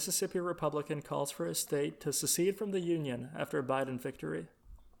today. Mississippi Republican calls for his state to secede from the Union after Biden victory.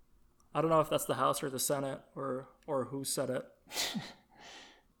 I don't know if that's the House or the Senate or who said it.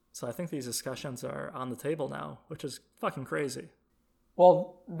 So I think these discussions are on the table now, which is fucking crazy.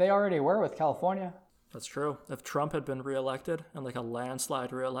 Well, they already were with California. That's true. If Trump had been reelected in like a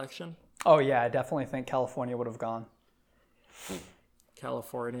landslide reelection. Oh yeah, I definitely think California would have gone.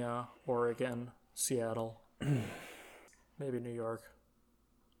 California, Oregon, Seattle, maybe New York.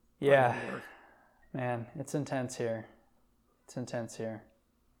 Yeah, New York. Man, it's intense here.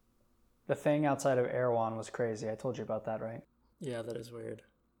 The thing outside of Erewhon was crazy. I told you about that, right? Yeah, that is weird.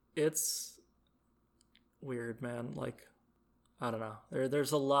 It's weird, man. Like, I don't know.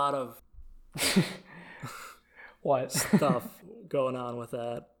 There's a lot of what stuff going on with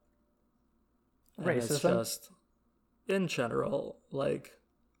that. And racism? It's just, in general, like,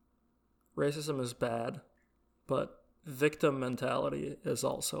 racism is bad, but victim mentality is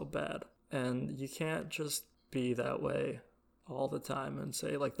also bad. And you can't just be that way all the time and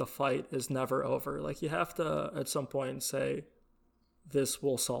say, like, the fight is never over. Like, you have to, at some point, say, this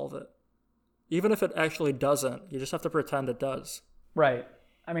will solve it. Even if it actually doesn't, you just have to pretend it does. Right.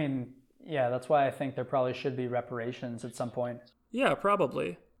 I mean, yeah, that's why I think there probably should be reparations at some point. Yeah,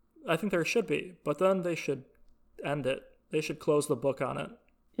 probably. I think there should be, but then they should end it. They should close the book on it.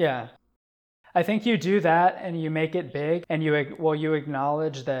 Yeah. I think you do that and you make it big and you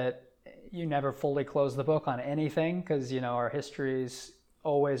acknowledge that you never fully close the book on anything because, our histories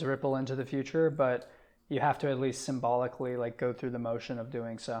always ripple into the future, but you have to at least symbolically like go through the motion of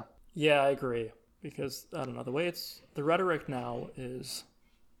doing so. Yeah, I agree. Because, I don't know, the rhetoric now is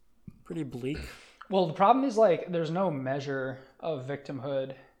pretty bleak. Well, the problem is like there's no measure of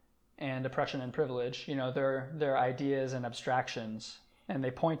victimhood and oppression and privilege. They're ideas and abstractions, and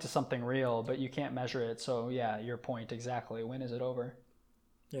they point to something real, but you can't measure it. So yeah, your point exactly. When is it over?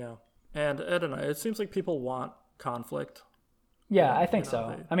 Yeah. And I don't know, it seems like people want conflict. Yeah, I think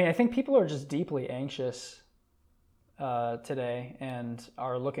so. I think people are just deeply anxious today and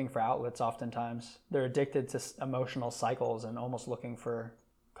are looking for outlets oftentimes. They're addicted to emotional cycles and almost looking for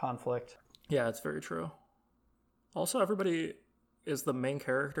conflict. Yeah, it's very true. Also, everybody is the main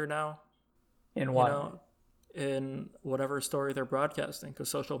character now. In what? In whatever story they're broadcasting, because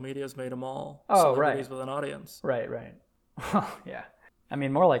social media has made them all celebrities with an audience. Right. Yeah. I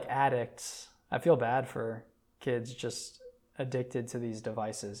mean, more like addicts. I feel bad for kids just addicted to these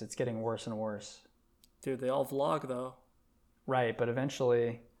devices. It's getting worse and worse. Dude, they all vlog though. Right, but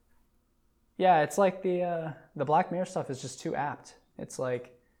eventually, yeah, it's like the Black Mirror stuff is just too apt. It's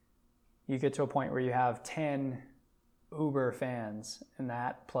like you get to a point where you have 10 uber fans, and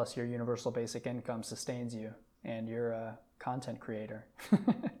that plus your universal basic income sustains you, and you're a content creator.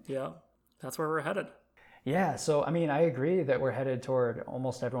 Yeah, that's where we're headed. Yeah, so I mean, I agree that we're headed toward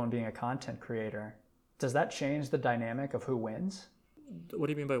almost everyone being a content creator. Does that change the dynamic of who wins? What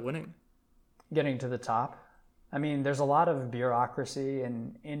do you mean by winning? Getting to the top? I mean, there's a lot of bureaucracy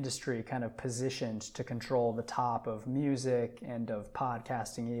and industry kind of positioned to control the top of music and of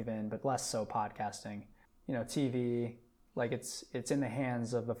podcasting even, but less so podcasting. You know, TV, like it's in the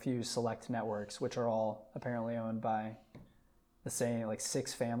hands of a few select networks, which are all apparently owned by the same, like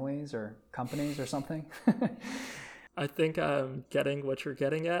 6 families or companies or something. I think I'm getting what you're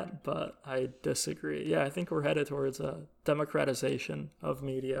getting at, but I disagree. Yeah, I think we're headed towards a democratization of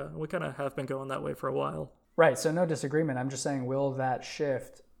media. We kind of have been going that way for a while. Right, so no disagreement. I'm just saying, will that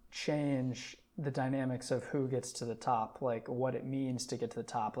shift change the dynamics of who gets to the top? Like what it means to get to the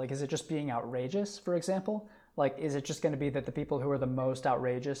top? Like, is it just being outrageous, for example? Like, is it just going to be that the people who are the most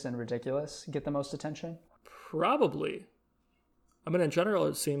outrageous and ridiculous get the most attention? Probably. I mean, in general,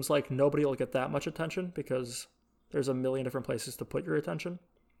 it seems like nobody will get that much attention because there's a million different places to put your attention.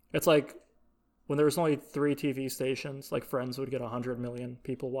 It's like when there was only 3 TV stations, like Friends would get 100 million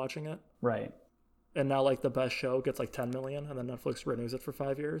people watching it. Right. And now, like, the best show gets like 10 million, and then Netflix renews it for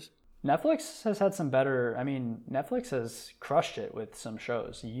 5 years. Netflix has had some better, I mean, Netflix has crushed it with some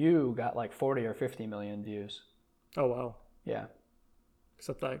shows. You got like 40 or 50 million views. Oh, wow. Yeah.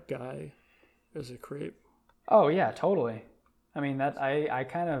 Except that guy is a creep. Oh, yeah, totally. I mean, that I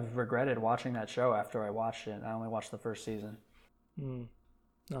kind of regretted watching that show after I watched it. I only watched the first season. No,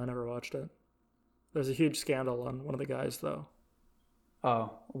 I never watched it. There's a huge scandal on one of the guys, though.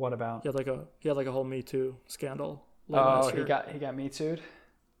 Oh, what about? He had like a whole Me Too scandal. Oh, he got Me Too'd?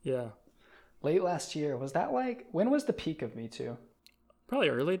 Yeah. Late last year. Was that like, when was the peak of Me Too? Probably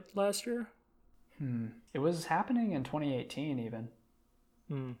early last year. It was happening in 2018 even.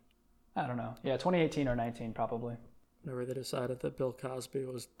 I don't know. Yeah, 2018 or 19 probably. Whenever they decided that Bill Cosby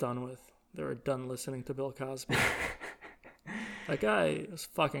was done with, they were done listening to Bill Cosby. That guy is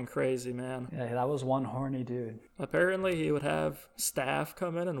fucking crazy, man. Yeah, that was one horny dude. Apparently, he would have staff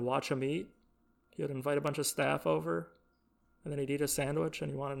come in and watch him eat. He would invite a bunch of staff over, and then he'd eat a sandwich,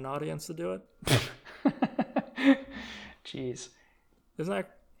 and he wanted an audience to do it. Jeez. Isn't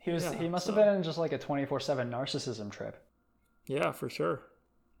that... He must have been in just like a 24/7 narcissism trip. Yeah, for sure.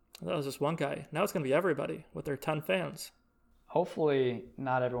 That was just one guy. Now it's going to be everybody with their 10 fans. Hopefully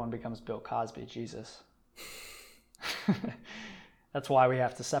not everyone becomes Bill Cosby. Jesus. That's why we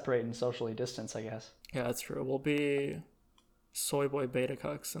have to separate and socially distance, I guess. Yeah, that's true. We'll be soy boy beta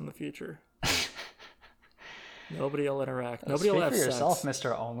cucks in the future. Nobody will interact. Nobody will have sex. Speak for yourself, sex.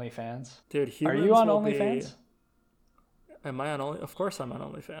 Mr. OnlyFans. Dude, humans are you on will OnlyFans? Am I on Only? Of course I'm on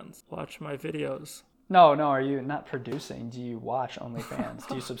OnlyFans. Watch my videos. No, are you not producing? Do you watch OnlyFans?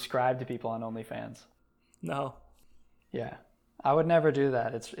 Do you subscribe to people on OnlyFans? No. Yeah. I would never do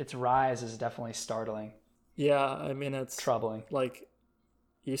that. Its rise is definitely startling. Yeah, I mean, it's troubling. Like,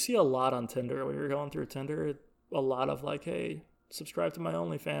 you see a lot on Tinder when you're going through Tinder. A lot of like, hey, subscribe to my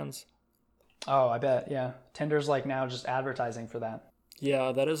OnlyFans. Oh, I bet. Yeah. Tinder's like now just advertising for that.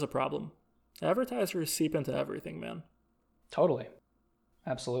 Yeah, that is a problem. Advertisers seep into everything, man. Totally.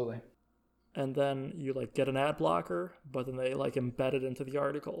 Absolutely. And then you like get an ad blocker, but then they like embed it into the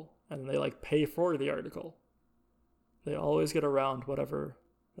article, and then they like pay for the article. They always get around whatever.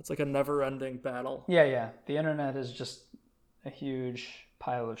 It's like a never-ending battle. Yeah. The internet is just a huge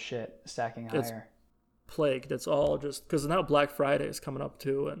pile of shit stacking higher. It's plagued. It's all just because now Black Friday is coming up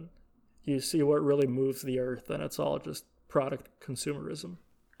too, and you see what really moves the earth, and it's all just product consumerism.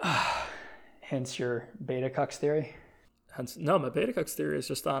 Hence your beta cucks theory? Hence, no, my beta cucks theory is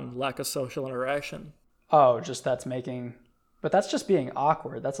just on lack of social interaction. Oh, just but that's just being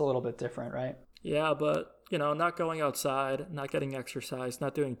awkward. That's a little bit different, right? Yeah, but, not going outside, not getting exercise,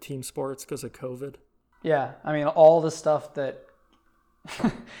 not doing team sports because of COVID. Yeah, I mean, all the stuff that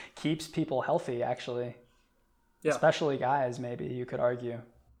keeps people healthy, actually. Yeah. Especially guys, maybe, you could argue.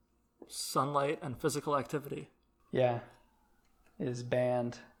 Sunlight and physical activity. Yeah, is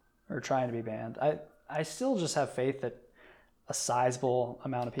banned, or trying to be banned. I still just have faith that a sizable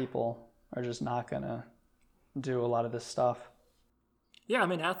amount of people are just not going to do a lot of this stuff. Yeah, I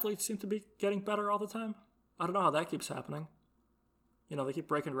mean, athletes seem to be getting better all the time. I don't know how that keeps happening. They keep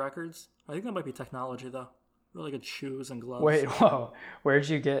breaking records. I think that might be technology, though. Really good shoes and gloves. Wait, whoa. What was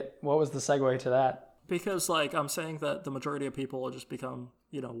the segue to that? Because, I'm saying that the majority of people will just become,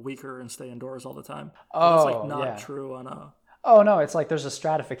 weaker and stay indoors all the time. Oh, that's, not true on a... Oh, no, it's like there's a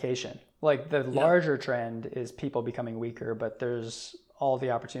stratification. Like, the larger trend is people becoming weaker, but there's all the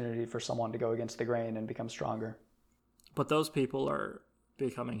opportunity for someone to go against the grain and become stronger. But those people are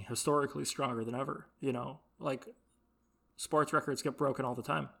becoming historically stronger than ever. Like sports records get broken all the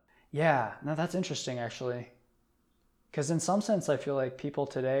time. Yeah, no, that's interesting actually. Because in some sense, I feel like people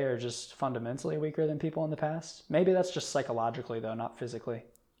today are just fundamentally weaker than people in the past. Maybe that's just psychologically, though, not physically.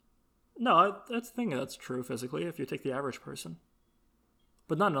 No, I think that's true physically if you take the average person.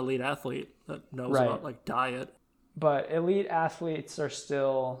 But not an elite athlete that knows Right. about like diet. But elite athletes are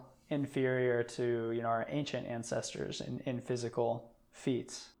still inferior to, our ancient ancestors in physical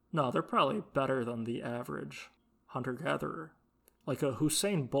feats. No, they're probably better than the average hunter-gatherer. Like a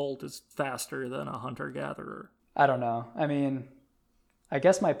Usain Bolt is faster than a hunter-gatherer. I don't know. I mean, I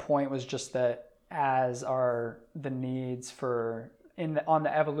guess my point was just that as are the needs on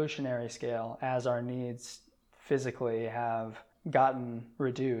the evolutionary scale, as our needs physically have gotten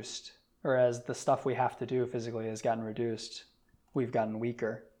reduced, or as the stuff we have to do physically has gotten reduced, we've gotten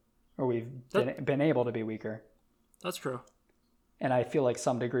weaker, or we've been able to be weaker. That's true. And I feel like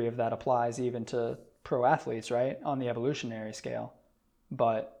some degree of that applies even to pro athletes, right, on the evolutionary scale.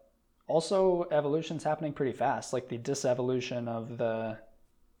 But also, evolution's happening pretty fast. Like the disevolution of the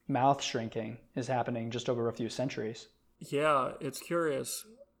mouth shrinking is happening just over a few centuries. Yeah, it's curious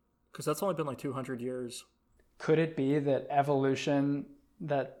because that's only been like 200 years. Could it be that evolution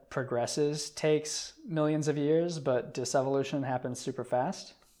that progresses takes millions of years, but disevolution happens super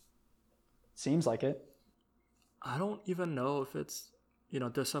fast? Seems like it. I don't even know if it's,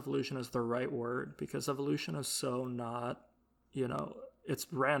 disevolution is the right word because evolution is so not, it's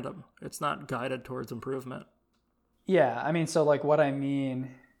random. It's not guided towards improvement. Yeah, I mean, so like what I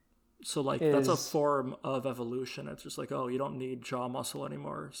mean. So like that's a form of evolution. It's just like, oh, you don't need jaw muscle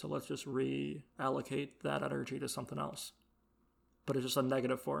anymore, so let's just reallocate that energy to something else. But it's just a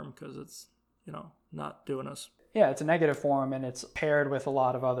negative form because it's, not doing us. Yeah, it's a negative form and it's paired with a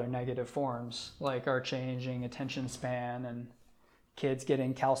lot of other negative forms, like our changing attention span and kids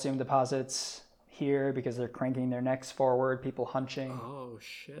getting calcium deposits here because they're cranking their necks forward, people hunching. Oh,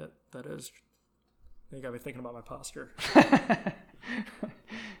 shit. That is... You got me thinking about my posture.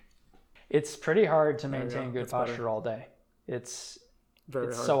 It's pretty hard to maintain good posture better. All day. It's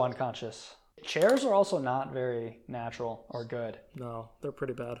Very hard. so unconscious. Chairs are also not very natural or good. No, they're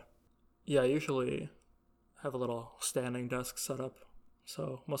pretty bad. Yeah, I usually have a little standing desk set up.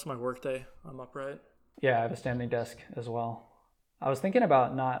 So most of my workday, I'm upright. Yeah, I have a standing desk as well. I was thinking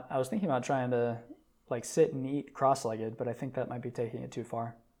about trying to like sit and eat cross-legged, but I think that might be taking it too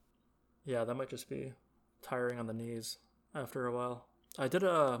far. Yeah, that might just be tiring on the knees after a while. I did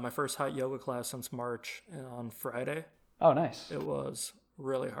my first hot yoga class since March on Friday. Oh, nice. It was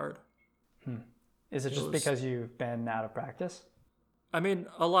really hard. Is it just because you've been out of practice? I mean,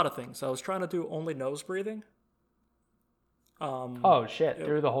 a lot of things. I was trying to do only nose breathing. Oh shit!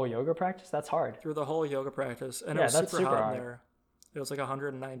 Through the whole yoga practice, that's hard. Through the whole yoga practice, and Yeah, it was that's super hot hard. in there. It was like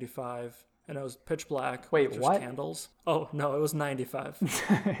 195, and it was pitch black. Wait, with what? just candles. Oh no, it was 95.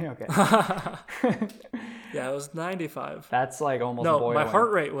 Okay. Yeah, it was 95. That's like almost No, boiling. my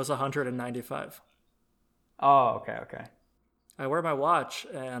heart rate was 195. Oh, okay. I wear my watch,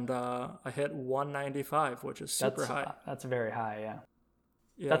 and I hit 195, which is super high. That's very high, yeah.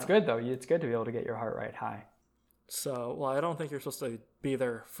 Yeah. That's good, though. It's good to be able to get your heart rate high. So, well, I don't think you're supposed to be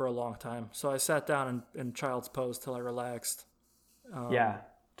there for a long time. So I sat down in child's pose till I relaxed. Yeah.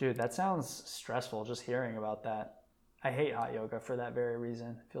 Dude, that sounds stressful just hearing about that. I hate hot yoga for that very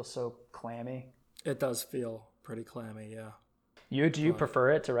reason. It feels so clammy. It does feel pretty clammy, yeah. Do you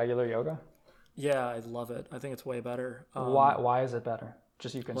prefer it to regular yoga? Yeah, I love it. I think it's way better. Why is it better?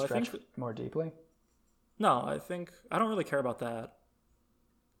 Just you can well, I stretch think- more deeply? No, I don't really care about that.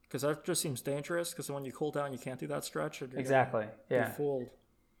 Because that just seems dangerous, because when you cool down, you can't do that stretch. And you're Exactly. Be Yeah. fooled.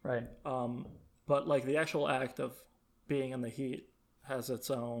 Right. But like the actual act of being in the heat has its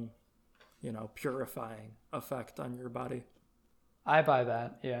own, purifying effect on your body. I buy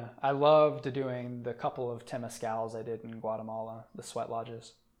that, yeah. I loved doing the couple of temazcals I did in Guatemala, the sweat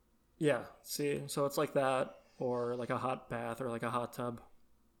lodges. Yeah, see, so it's like that, or like a hot bath, or like a hot tub.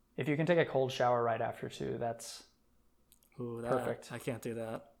 If you can take a cold shower right after too, that's Ooh, perfect. I can't do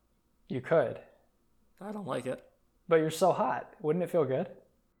that. You could, I don't like it. but you're so hot. Wouldn't it feel good?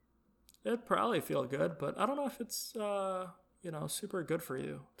 It'd probably feel good, but I don't know if it's, super good for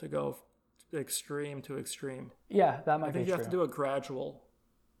you to go extreme to extreme. Yeah, that might I think be you true. have to do a gradual.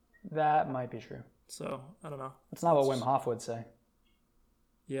 That might be true. So, I don't know. That's not what Wim Hof would say.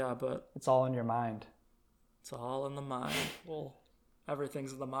 Yeah, but It's all in your mind. it's all in the mind. Well,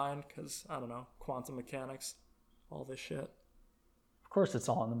 everything's in the mind because, I don't know, quantum mechanics, all this shit. Of course, it's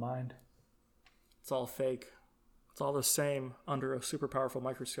all in the mind. It's all fake. It's all the same under a super powerful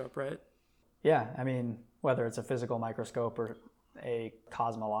microscope, right? Yeah, I mean, whether it's a physical microscope or a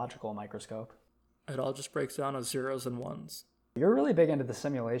cosmological microscope. It all just breaks down as zeros and ones. You're really big into the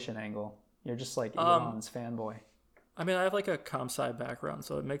simulation angle. You're just like Elon's fanboy. I mean, I have like a comp sci background,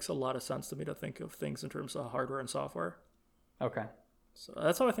 so it makes a lot of sense to me to think of things in terms of hardware and software. Okay. So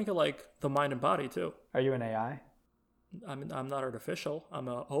that's how I think of like the mind and body too. Are you an AI? I mean, I'm not artificial. I'm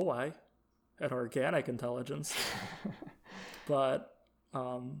a OI, an organic intelligence. But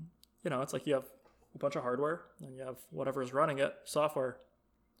it's like you have a bunch of hardware and you have whatever is running it, software,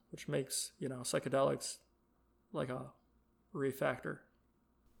 which makes psychedelics like a refactor.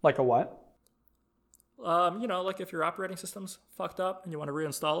 Like a what? Like if your operating system's fucked up and you want to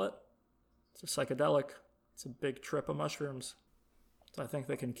reinstall it, it's a psychedelic. It's a big trip of mushrooms. So I think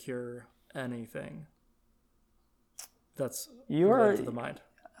they can cure anything that's related to the mind.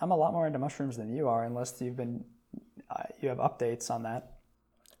 I'm a lot more into mushrooms than you are, unless you have updates on that.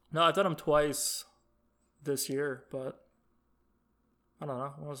 No, I've done them twice this year, but I don't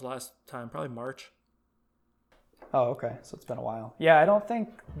know. When was the last time? Probably March. Oh, okay. So it's been a while. Yeah, I don't think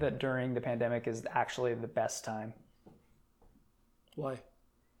that during the pandemic is actually the best time. Why?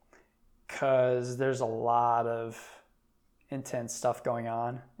 Because there's a lot of intense stuff going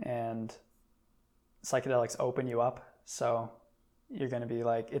on, and psychedelics open you up. So you're going to be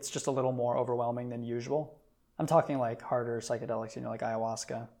like, it's just a little more overwhelming than usual. I'm talking like harder psychedelics, like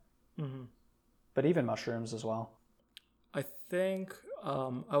ayahuasca, but even mushrooms as well. I think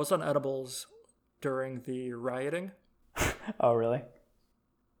I was on edibles during the rioting. Oh, really?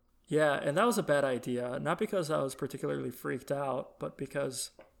 Yeah, and that was a bad idea. Not because I was particularly freaked out, but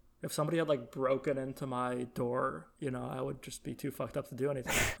because if somebody had like broken into my door, I would just be too fucked up to do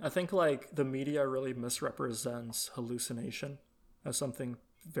anything. I think like the media really misrepresents hallucination as something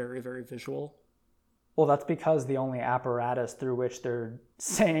very, very visual. Well, that's because the only apparatus through which they're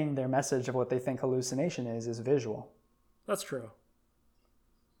saying their message of what they think hallucination is visual. That's true.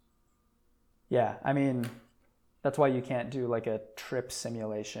 Yeah, I mean, that's why you can't do like a trip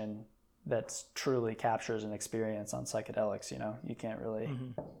simulation that truly captures an experience on psychedelics, You can't really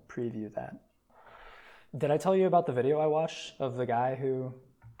preview that. Did I tell you about the video I watched of the guy who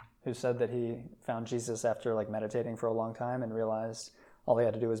said that he found Jesus after like meditating for a long time and realized all he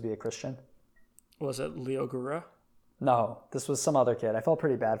had to do was be a Christian? Was it Leo Gura? No, this was some other kid. I felt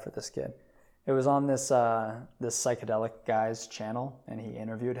pretty bad for this kid. It was on this psychedelic guy's channel, and he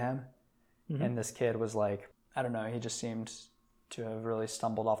interviewed him. And this kid was like, I don't know, he just seemed to have really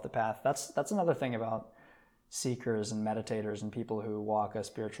stumbled off the path. That's another thing about seekers and meditators and people who walk a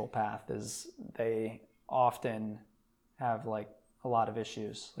spiritual path, is they often have like a lot of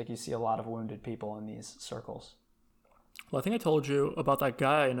issues. Like you see a lot of wounded people in these circles. Well, I think I told you about that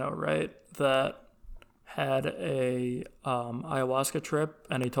guy I know, right? That had a ayahuasca trip,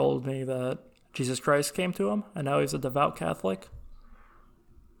 and he told me that Jesus Christ came to him, and now he's a devout Catholic.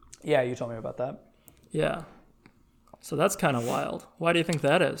 Yeah, you told me about that. Yeah. So that's kind of wild. Why do you think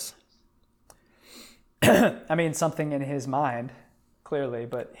that is? I mean, something in his mind, clearly,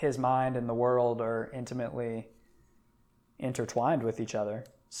 but his mind and the world are intimately intertwined with each other.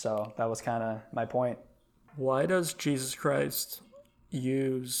 So that was kind of my point. Why does Jesus Christ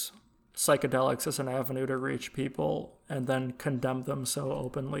use psychedelics as an avenue to reach people and then condemn them so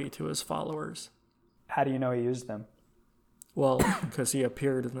openly to his followers? How do you know he used them? Well, because he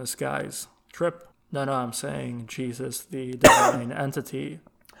appeared in this guy's trip. No, I'm saying Jesus, the divine entity.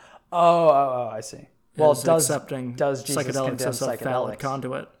 Oh, I see. Well, does Jesus psychedelics as a valid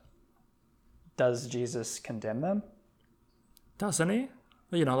conduit? Does Jesus condemn them? Doesn't he?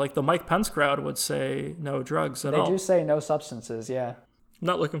 Like the Mike Pence crowd would say no drugs at all. They do say no substances, yeah. I'm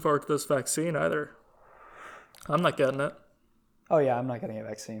not looking forward to this vaccine either. I'm not getting it. Oh, yeah, I'm not getting a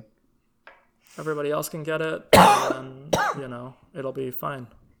vaccine. Everybody else can get it, and it'll be fine.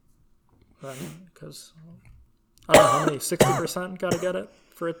 Because I don't know how many, 60% got to get it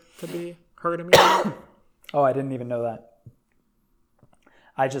for it to be herd immunity. Oh, I didn't even know that.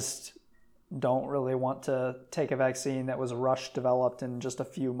 I just don't really want to take a vaccine that was rush developed in just a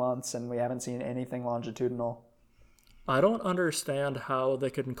few months, and we haven't seen anything longitudinal. I don't understand how they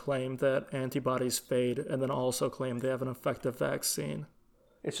can claim that antibodies fade and then also claim they have an effective vaccine.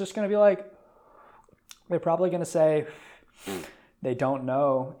 It's just going to be like, they're probably going to say they don't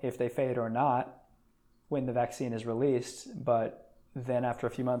know if they fade or not when the vaccine is released, but then after a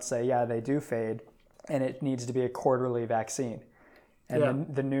few months say, yeah, they do fade, and it needs to be a quarterly vaccine. And then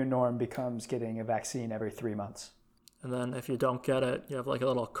the new norm becomes getting a vaccine every 3 months. And then if you don't get it, you have like a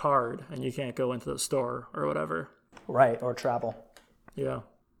little card and you can't go into the store or whatever. Right, or travel. Yeah.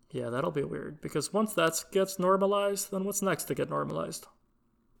 Yeah, that'll be weird. Because once that gets normalized, then what's next to get normalized?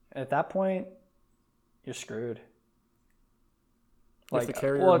 At that point, you're screwed. You have to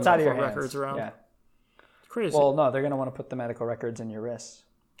carry it's out of your medical hands. records around. Yeah. It's crazy. Well, no, they're going to want to put the medical records in your wrists.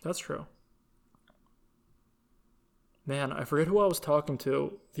 That's true. Man, I forget who I was talking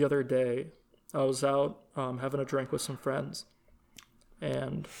to the other day. I was out having a drink with some friends,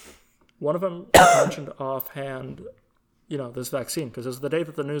 and one of them mentioned offhand, this vaccine, because it was the day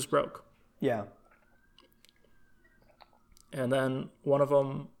that the news broke. Yeah. And then one of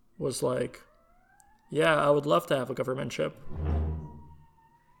them was like, yeah, I would love to have a government chip.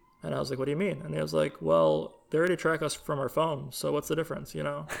 And I was like, what do you mean? And he was like, well, they already track us from our phone, so what's the difference,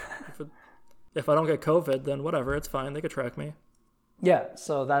 If I don't get COVID, then whatever, it's fine. They could track me. Yeah,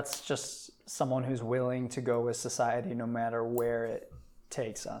 so that's just someone who's willing to go with society no matter where it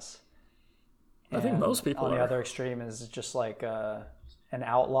takes us. I think most people on are. The other extreme is just like an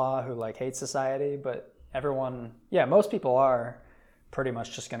outlaw who like hates society, but most people are pretty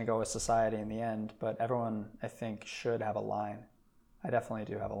much just going to go with society in the end, but everyone, I think, should have a line. I definitely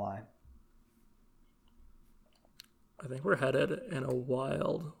do have a line. I think we're headed in a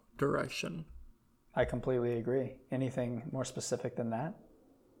wild direction. I completely agree. Anything more specific than that?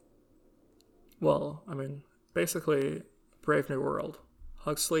 Well, I mean, basically, Brave New World.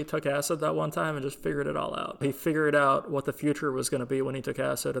 Huxley took acid that one time and just figured it all out. He figured out what the future was going to be when he took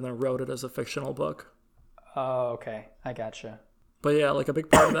acid and then wrote it as a fictional book. Oh, okay. I gotcha. But yeah, like a big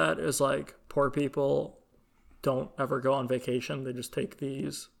part of that is like poor people don't ever go on vacation. They just take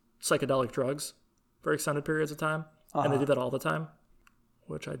these psychedelic drugs for extended periods of time. And they do that all the time,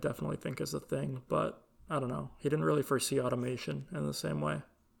 which I definitely think is a thing. But I don't know. He didn't really foresee automation in the same way.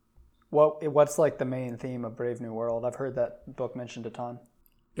 What's like the main theme of Brave New World? I've heard that book mentioned a ton.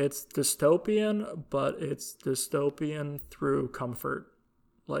 It's dystopian, but it's dystopian through comfort.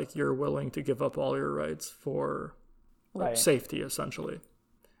 Like you're willing to give up all your rights for safety, essentially.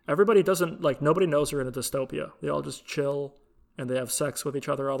 Everybody nobody knows you're in a dystopia. They all just chill and they have sex with each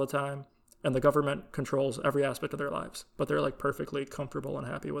other all the time. And the government controls every aspect of their lives. But they're like perfectly comfortable and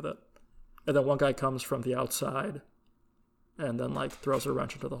happy with it. And then one guy comes from the outside and then like throws a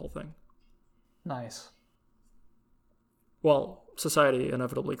wrench into the whole thing. Nice. Well, society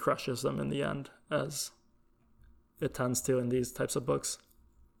inevitably crushes them in the end, as it tends to in these types of books.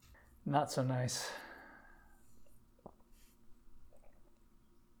 Not so nice.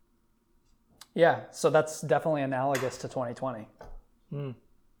 Yeah, so that's definitely analogous to 2020.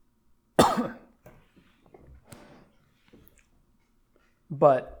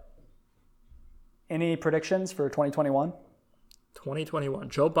 But any predictions for 2021? 2021.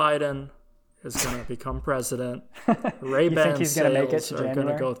 Joe Biden is going to become president. Ray-Ban sales are going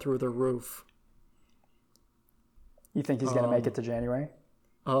to go through the roof. You think he's going to make it to January?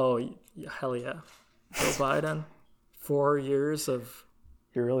 Oh, hell yeah. Joe Biden, 4 years of...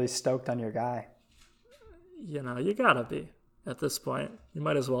 You're really stoked on your guy. You got to be at this point. You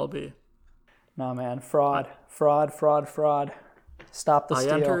might as well be. No, man. Fraud. Stop the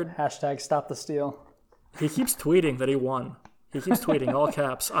steal. Hashtag stop the steal. He keeps tweeting that he won. He keeps tweeting, all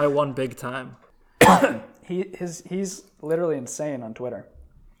caps, I won big time. He's literally insane on Twitter.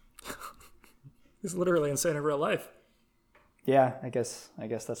 He's literally insane in real life. Yeah, I guess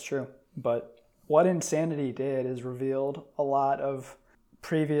that's true. But what insanity did is revealed a lot of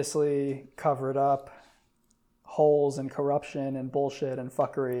previously covered up holes and corruption and bullshit and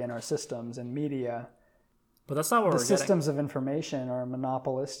fuckery in our systems and media. But that's not what we're getting. The systems of information are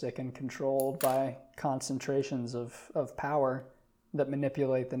monopolistic and controlled by concentrations of power that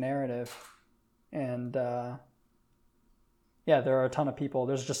manipulate the narrative. And there are a ton of people.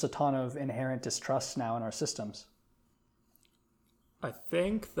 There's just a ton of inherent distrust now in our systems. I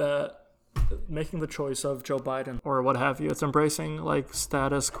think that making the choice of Joe Biden or what have you, it's embracing like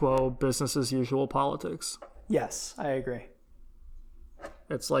status quo, business as usual politics. Yes, I agree.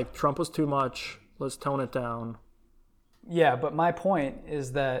 It's like Trump was too much. Let's tone it down. Yeah, but my point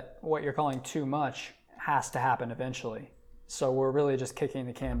is that what you're calling too much has to happen eventually. So we're really just kicking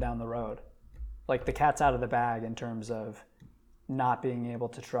the can down the road. Like the cat's out of the bag in terms of not being able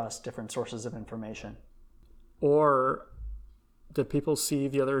to trust different sources of information. Or did people see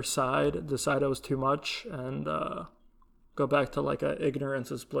the other side, decide it was too much, and go back to like a ignorance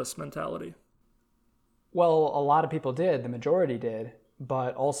is bliss mentality? Well, a lot of people did. The majority did.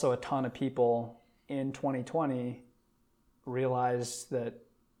 But also a ton of people in 2020 realized that,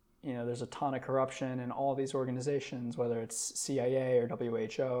 there's a ton of corruption in all these organizations, whether it's CIA or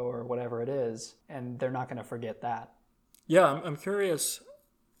WHO or whatever it is, and they're not going to forget that. Yeah, I'm curious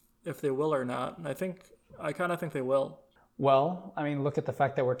if they will or not. And I kind of think they will. Well, I mean, look at the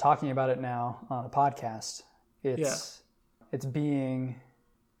fact that we're talking about it now on a podcast. It's being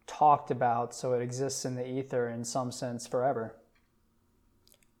talked about, so it exists in the ether in some sense forever.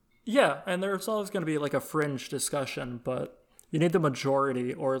 Yeah, and there's always going to be like a fringe discussion, but you need the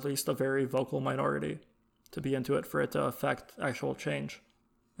majority, or at least a very vocal minority, to be into it for it to affect actual change.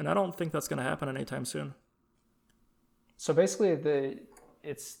 And I don't think that's going to happen anytime soon. So basically,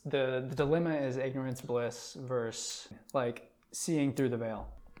 the dilemma is ignorance bliss versus like seeing through the veil.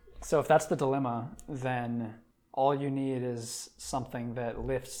 So if that's the dilemma, then all you need is something that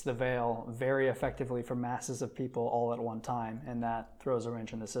lifts the veil very effectively for masses of people all at one time, and that throws a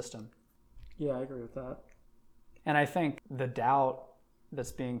wrench in the system. Yeah, I agree with that. And I think the doubt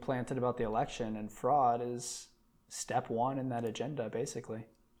that's being planted about the election and fraud is step one in that agenda, basically.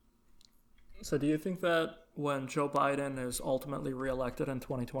 So do you think that when Joe Biden is ultimately reelected in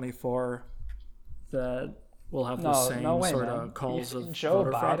 2024, that we'll have the same sort of calls of Joe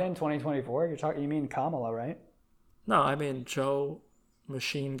voter Biden fraud? 2024? You mean Kamala, right? No, I mean Joe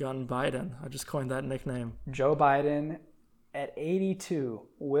Machine Gun Biden. I just coined that nickname. Joe Biden at 82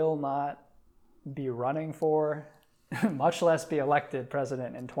 will not be running for, much less be elected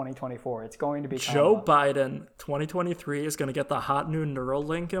president in 2024. It's going to be Joe Kamala. Biden 2023 is going to get the hot new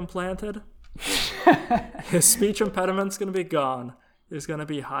Neuralink implanted. His speech impediment's going to be gone. There's going to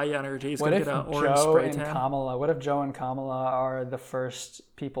be high energy. He's going to get an orange spray tan. What if Joe and Kamala are the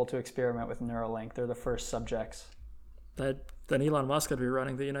first people to experiment with Neuralink? They're the first subjects. Then Elon Musk could be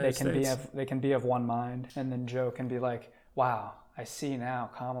running the United States. They can be of one mind, and then Joe can be like, wow, I see now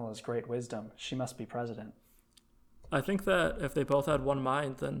Kamala's great wisdom. She must be president. I think that if they both had one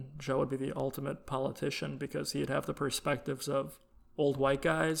mind, then Joe would be the ultimate politician because he'd have the perspectives of old white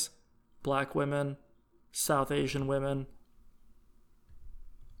guys, black women, South Asian women,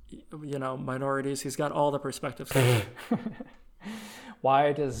 minorities. He's got all the perspectives.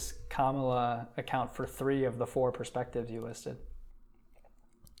 Why does Kamala account for 3 of the 4 perspectives you listed?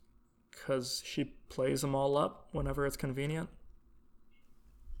 Because she plays them all up whenever it's convenient.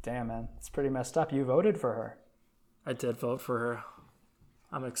 Damn, man. It's pretty messed up. You voted for her. I did vote for her.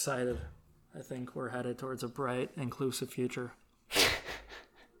 I'm excited. I think we're headed towards a bright, inclusive future.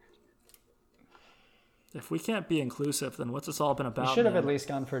 If we can't be inclusive, then what's this all been about? You should have at least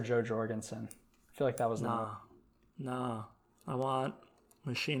gone for Joe Jorgensen. I feel like that was Nah. I want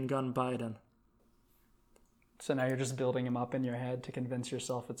Machine Gun Biden. So now you're just building him up in your head to convince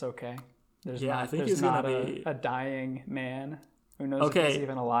yourself it's okay. I think he's not a dying man who knows if he's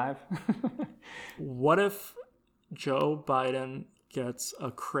even alive. What if Joe Biden gets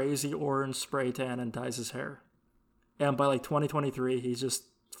a crazy orange spray tan and dyes his hair? And by like 2023, he's just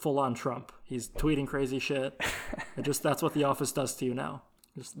full on Trump. He's tweeting crazy shit. That's what the office does to you now.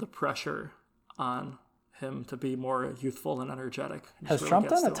 Just the pressure on him to be more youthful and energetic. Has Trump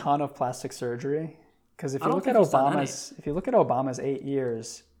done a ton of plastic surgery? Because if you look at Obama's 8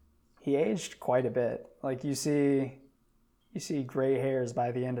 years, he aged quite a bit. Like you see gray hairs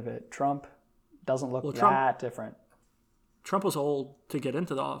by the end of it. Trump doesn't look that different. Trump was old to get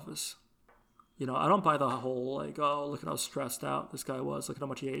into the office. I don't buy the whole like, oh, look at how stressed out this guy was. Look at how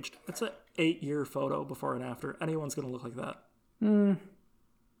much he aged. It's an 8-year photo before and after. Anyone's gonna look like that.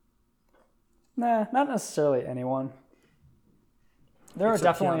 Nah, not necessarily anyone. There are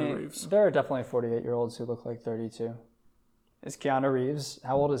definitely 48-year-olds who look like 32. Is Keanu Reeves,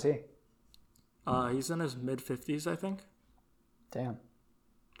 how old is he? He's in his mid-50s, I think. Damn.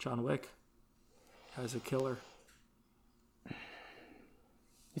 John Wick. Guy's a killer.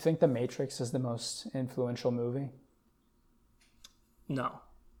 You think The Matrix is the most influential movie? No.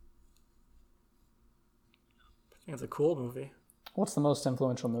 I think it's a cool movie. What's the most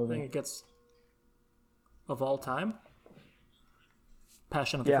influential movie? I think it gets... Of all time?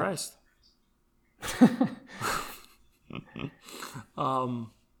 Passion of the Christ.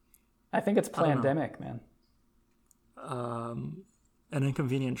 I think it's Plandemic, man. An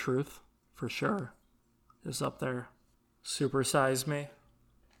Inconvenient Truth, for sure, is up there. Super Size Me.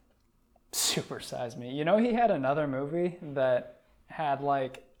 Super Size Me. He had another movie that had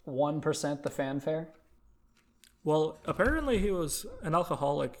like 1% the fanfare. Well, apparently he was an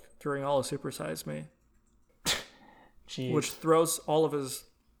alcoholic during all of Super Size Me. Jeez. Which throws all of his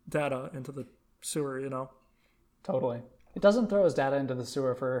data into the sewer, Totally. It doesn't throw his data into the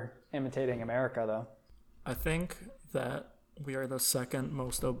sewer for imitating America, though. I think that we are the second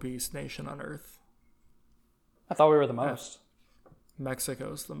most obese nation on Earth. I thought we were the most.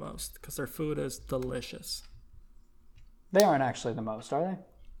 Mexico's the most, because their food is delicious. They aren't actually the most, are they?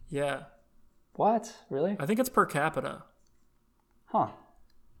 Yeah. What? Really? I think it's per capita. Huh.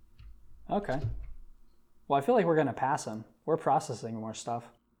 Okay. Well, I feel like we're going to pass them. We're processing more stuff.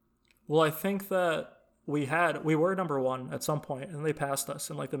 Well, I think that we were number one at some point, and they passed us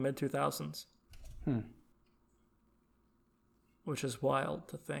in like the mid 2000s. Which is wild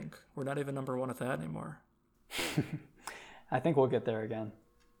to think. We're not even number one at that anymore. I think we'll get there again.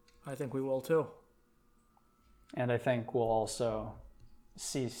 I think we will too. And I think we'll also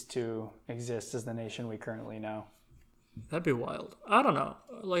cease to exist as the nation we currently know. That'd be wild. I don't know.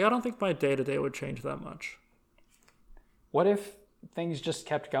 Like, I don't think my day-to-day would change that much. What if things just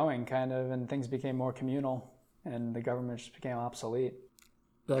kept going, kind of, and things became more communal and the government just became obsolete?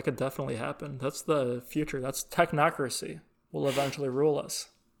 That could definitely happen. That's the future. That's technocracy will eventually rule us.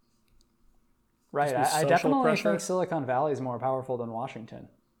 Right. I definitely think Silicon Valley is more powerful than Washington.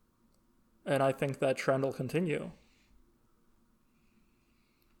 And I think that trend will continue.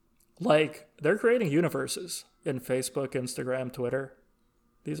 Like, they're creating universes in Facebook, Instagram, Twitter.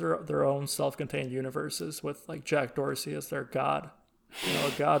 These are their own self-contained universes with, like, Jack Dorsey as their god. You know,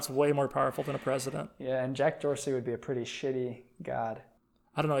 a god's way more powerful than a president. Yeah, and Jack Dorsey would be a pretty shitty god.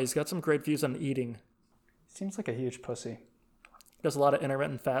 I don't know. He's got some great views on eating. Seems like a huge pussy. Does a lot of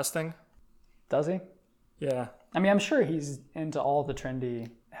intermittent fasting. Does he? Yeah. I mean, I'm sure he's into all the trendy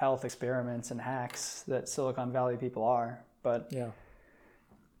health experiments and hacks that Silicon Valley people are, but yeah,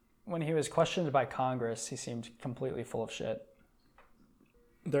 when he was questioned by Congress, he seemed completely full of shit.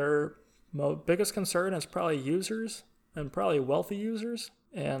 Their biggest concern is probably users, and probably wealthy users,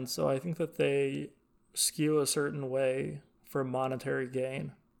 and so I think that they skew a certain way for monetary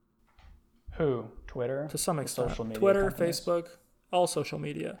gain. Who? Twitter? To some extent. Social media Twitter, companies. Facebook, all social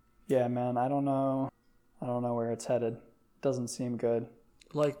media. Yeah, man, I don't know where it's headed. Doesn't seem good.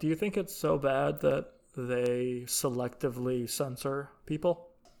 Like, do you think it's so bad that they selectively censor people?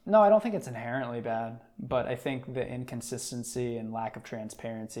 No, I don't think it's inherently bad, but I think the inconsistency and lack of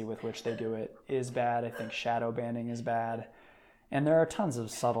transparency with which they do it is bad. I think shadow banning is bad. And there are tons of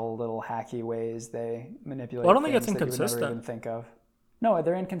subtle little hacky ways they manipulate Well, I don't think things it's that you would inconsistent. never even think of. No,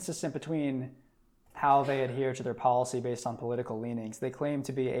 they're inconsistent between how they adhere to their policy based on political leanings. They claim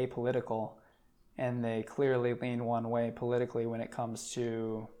to be apolitical, and they clearly lean one way politically when it comes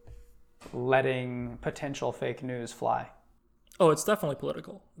to letting potential fake news fly. Oh, it's definitely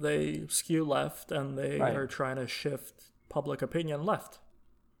political. They skew left, and they Right. are trying to shift public opinion left.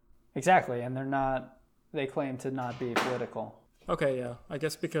 Exactly, and they claim to not be political. Okay, yeah. I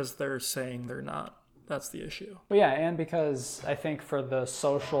guess because they're saying they're not. That's the issue. But yeah, and because I think for the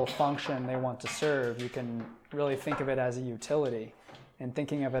social function they want to serve, you can really think of it as a utility. And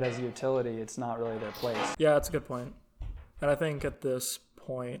thinking of it as a utility, it's not really their place. Yeah, that's a good point. And I think at this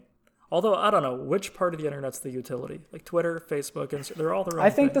point, although I don't know which part of the internet's the utility, like Twitter, Facebook, Instagram, they're all their own I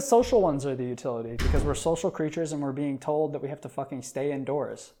think thing. the social ones are the utility because we're social creatures and we're being told that we have to fucking stay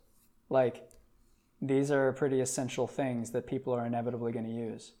indoors. Like, these are pretty essential things that people are inevitably going to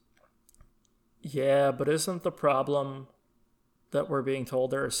use. Yeah, but isn't the problem that we're being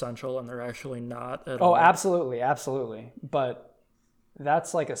told they're essential and they're actually not at Oh, all? absolutely, absolutely. But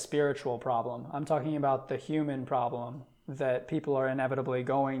that's like a spiritual problem. I'm talking about the human problem that people are inevitably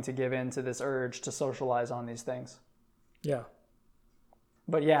going to give in to this urge to socialize on these things. Yeah.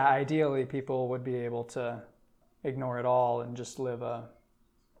 But yeah, ideally people would be able to ignore it all and just live a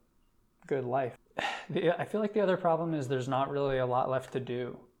good life. I feel like the other problem is there's not really a lot left to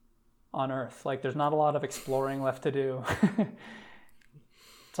do on Earth. Like, there's not a lot of exploring left to do.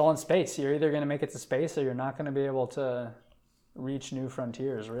 It's all in space. You're either going to make it to space or you're not going to be able to reach new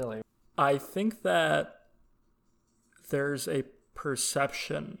frontiers, really. I think that there's a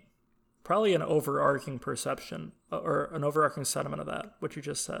perception, probably an overarching perception, or an overarching sentiment of that, what you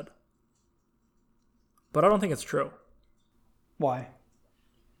just said. But I don't think it's true. Why?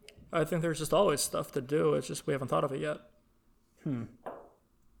 I think there's just always stuff to do. It's just we haven't thought of it yet.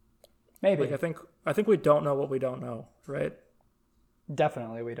 Maybe. Like, I think we don't know what we don't know, right?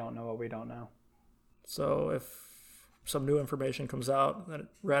 Definitely we don't know what we don't know. So if some new information comes out that it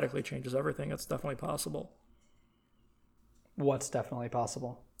radically changes everything, it's definitely possible. What's definitely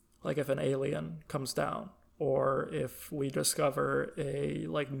possible? Like if an alien comes down, or if we discover a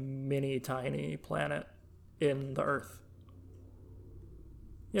like mini tiny planet in the Earth.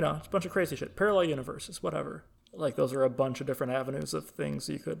 You know, it's a bunch of crazy shit. Parallel universes, whatever. Like, those are a bunch of different avenues of things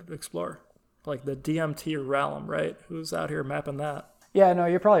you could explore. Like the DMT realm, right? Who's out here mapping that? Yeah, no,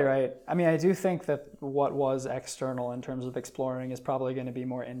 you're probably right. I mean, I do think that what was external in terms of exploring is probably going to be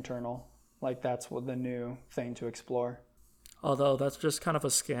more internal. Like, that's what the new thing to explore. Although that's just kind of a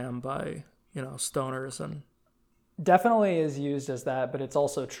scam by, you know, stoners and... Definitely is used as that, but it's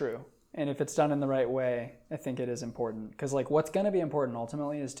also true. And if it's done in the right way, I think it is important. Because, like, what's going to be important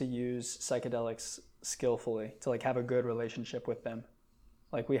ultimately is to use psychedelics skillfully, to, like, have a good relationship with them.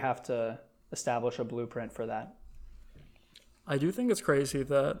 Like, we have to establish a blueprint for that. I do think it's crazy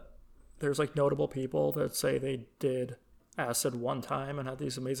that there's like notable people that say they did acid one time and had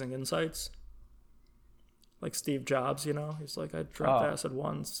these amazing insights. Like Steve Jobs, you know, he's like, I drank acid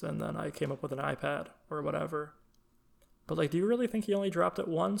once and then I came up with an iPad or whatever. But like, do you really think he only dropped it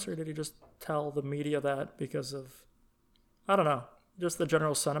once, or did he just tell the media that because of, I don't know, just the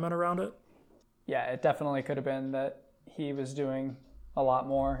general sentiment around it? Yeah, it definitely could have been that he was doing a lot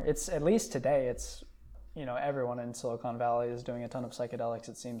more. It's, at least today, it's, you know, everyone in Silicon Valley is doing a ton of psychedelics,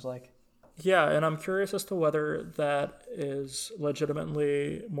 it seems like. Yeah, and I'm curious as to whether that is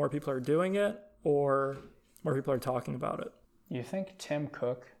legitimately more people are doing it or more people are talking about it. You think Tim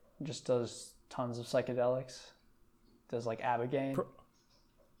Cook just does tons of psychedelics? Does like Abigaine?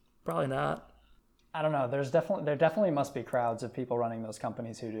 Probably not. I don't know. There definitely must be crowds of people running those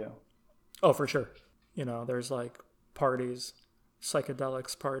companies who do. Oh, for sure. You know, there's like parties,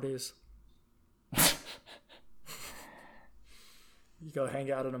 psychedelics parties. You go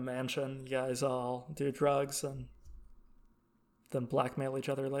hang out in a mansion, you guys all do drugs and then blackmail each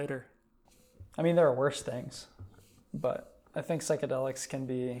other later. I mean, there are worse things, but I think psychedelics can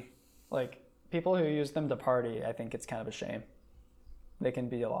be, like, people who use them to party, I think it's kind of a shame. They can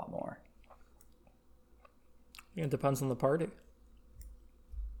be a lot more. It depends on the party.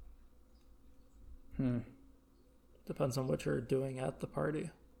 Depends on what you're doing at the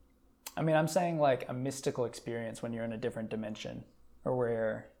party. I mean, I'm saying like a mystical experience when you're in a different dimension or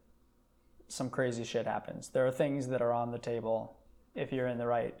where some crazy shit happens. There are things that are on the table if you're in the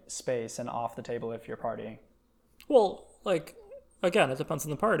right space and off the table if you're partying. Well, like, again, it depends on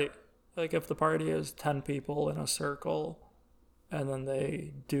the party. Like, if the party is 10 people in a circle and then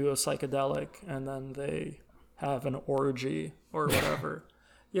they do a psychedelic and then they have an orgy or whatever,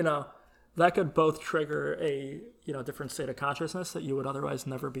 you know, that could both trigger a, you know, different state of consciousness that you would otherwise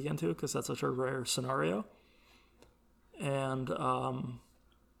never be into because that's such a rare scenario. And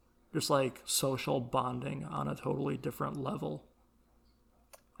just like social bonding on a totally different level.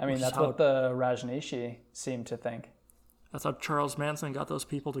 I mean, that's what the Rajneeshi seemed to think. That's how Charles Manson got those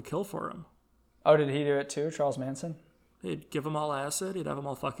people to kill for him. Oh, did he do it too, Charles Manson? He'd give them all acid, he'd have them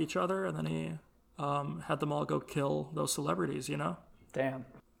all fuck each other, and then he had them all go kill those celebrities, you know? Damn.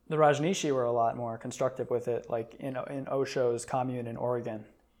 The Rajneeshi were a lot more constructive with it, like in Osho's commune in Oregon.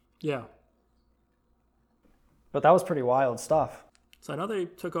 Yeah. But that was pretty wild stuff. So I know they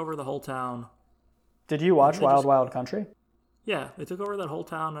took over the whole town. Did you watch Wild Country? Yeah, they took over that whole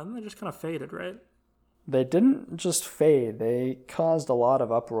town and they just kind of faded, right? They didn't just fade. They caused a lot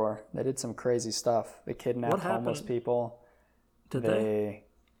of uproar. They did some crazy stuff. They kidnapped homeless people. Did they?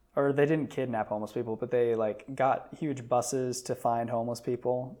 Or they didn't kidnap homeless people, but they like got huge buses to find homeless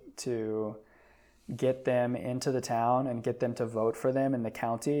people to get them into the town and get them to vote for them in the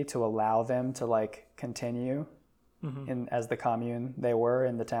county to allow them to like continue as the commune they were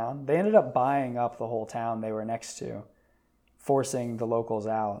in the town. They ended up buying up the whole town they were next to, forcing the locals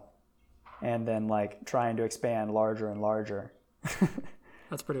out, and then like trying to expand larger and larger.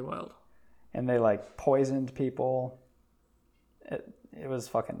 That's pretty wild. And they like poisoned people. It was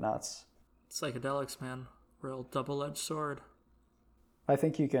fucking nuts. Psychedelics, man. Real double-edged sword. I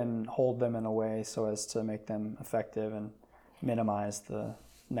think you can hold them in a way so as to make them effective and minimize the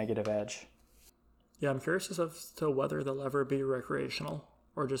negative edge. Yeah, I'm curious as to whether they'll ever be recreational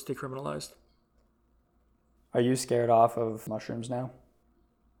or just decriminalized. Are you scared off of mushrooms now?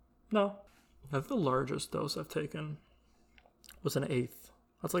 No. I think the largest dose I've taken was an 1/8.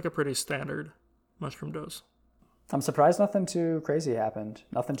 That's like a pretty standard mushroom dose. I'm surprised nothing too crazy happened.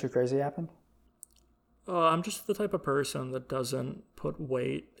 Nothing too crazy happened? I'm just the type of person that doesn't put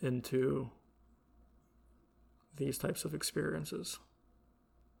weight into these types of experiences.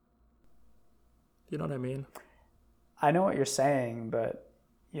 You know what I mean? I know what you're saying, but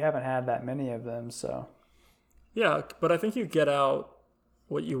you haven't had that many of them, so... Yeah, but I think you get out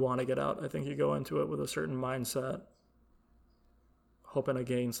what you want to get out. I think you go into it with a certain mindset, hoping to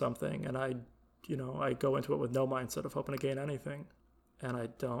gain something, and I go into it with no mindset of hoping to gain anything, and I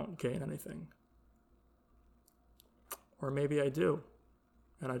don't gain anything. Or maybe I do,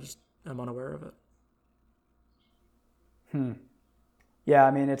 and I just am unaware of it. Yeah,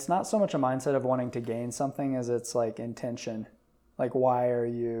 I mean, it's not so much a mindset of wanting to gain something as it's like intention. Like, why are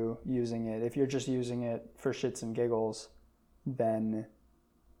you using it? If you're just using it for shits and giggles, then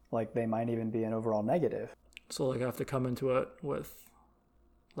like they might even be an overall negative. So like I have to come into it with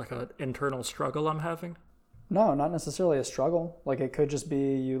like an internal struggle I'm having? No, not necessarily a struggle. Like it could just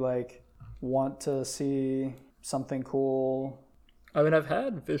be you like want to see something cool. I mean, I've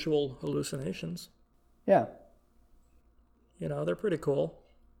had visual hallucinations. Yeah. You know, they're pretty cool.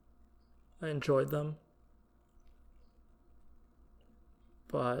 I enjoyed them.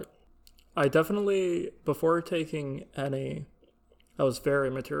 But I definitely, before taking any, I was very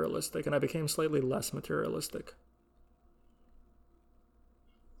materialistic, and I became slightly less materialistic.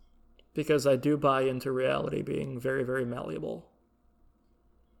 Because I do buy into reality being very, very malleable.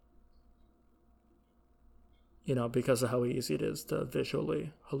 You know, because of how easy it is to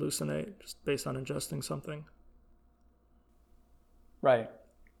visually hallucinate just based on ingesting something. Right.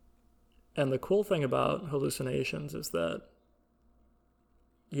 And the cool thing about hallucinations is that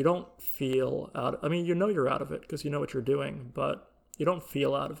you don't feel out. I mean, you know you're out of it because you know what you're doing, but you don't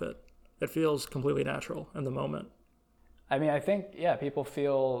feel out of it. It feels completely natural in the moment. I mean, I think, yeah, people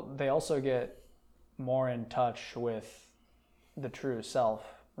feel they also get more in touch with the true self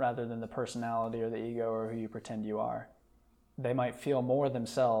rather than the personality or the ego or who you pretend you are. They might feel more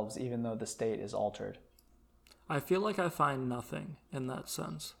themselves even though the state is altered. I feel like I find nothing in that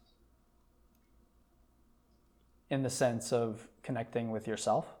sense. In the sense of connecting with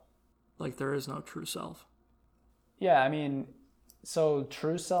yourself? Like there is no true self. Yeah, I mean, so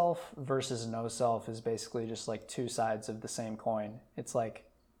true self versus no self is basically just like two sides of the same coin. It's like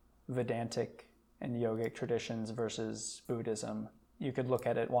Vedantic and yogic traditions versus Buddhism. You could look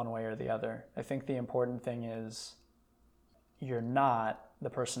at it one way or the other. I think the important thing is you're not the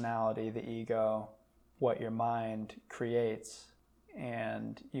personality, the ego, what your mind creates,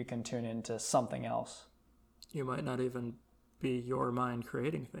 and you can tune into something else. You might not even be your mind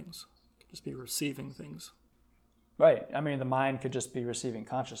creating things. You could just be receiving things. Right. I mean, the mind could just be receiving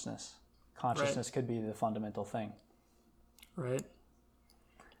consciousness. Consciousness could be the fundamental thing. Right.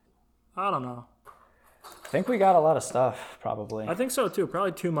 I don't know. I think we got a lot of stuff, probably. I think so too.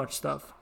 Probably too much stuff.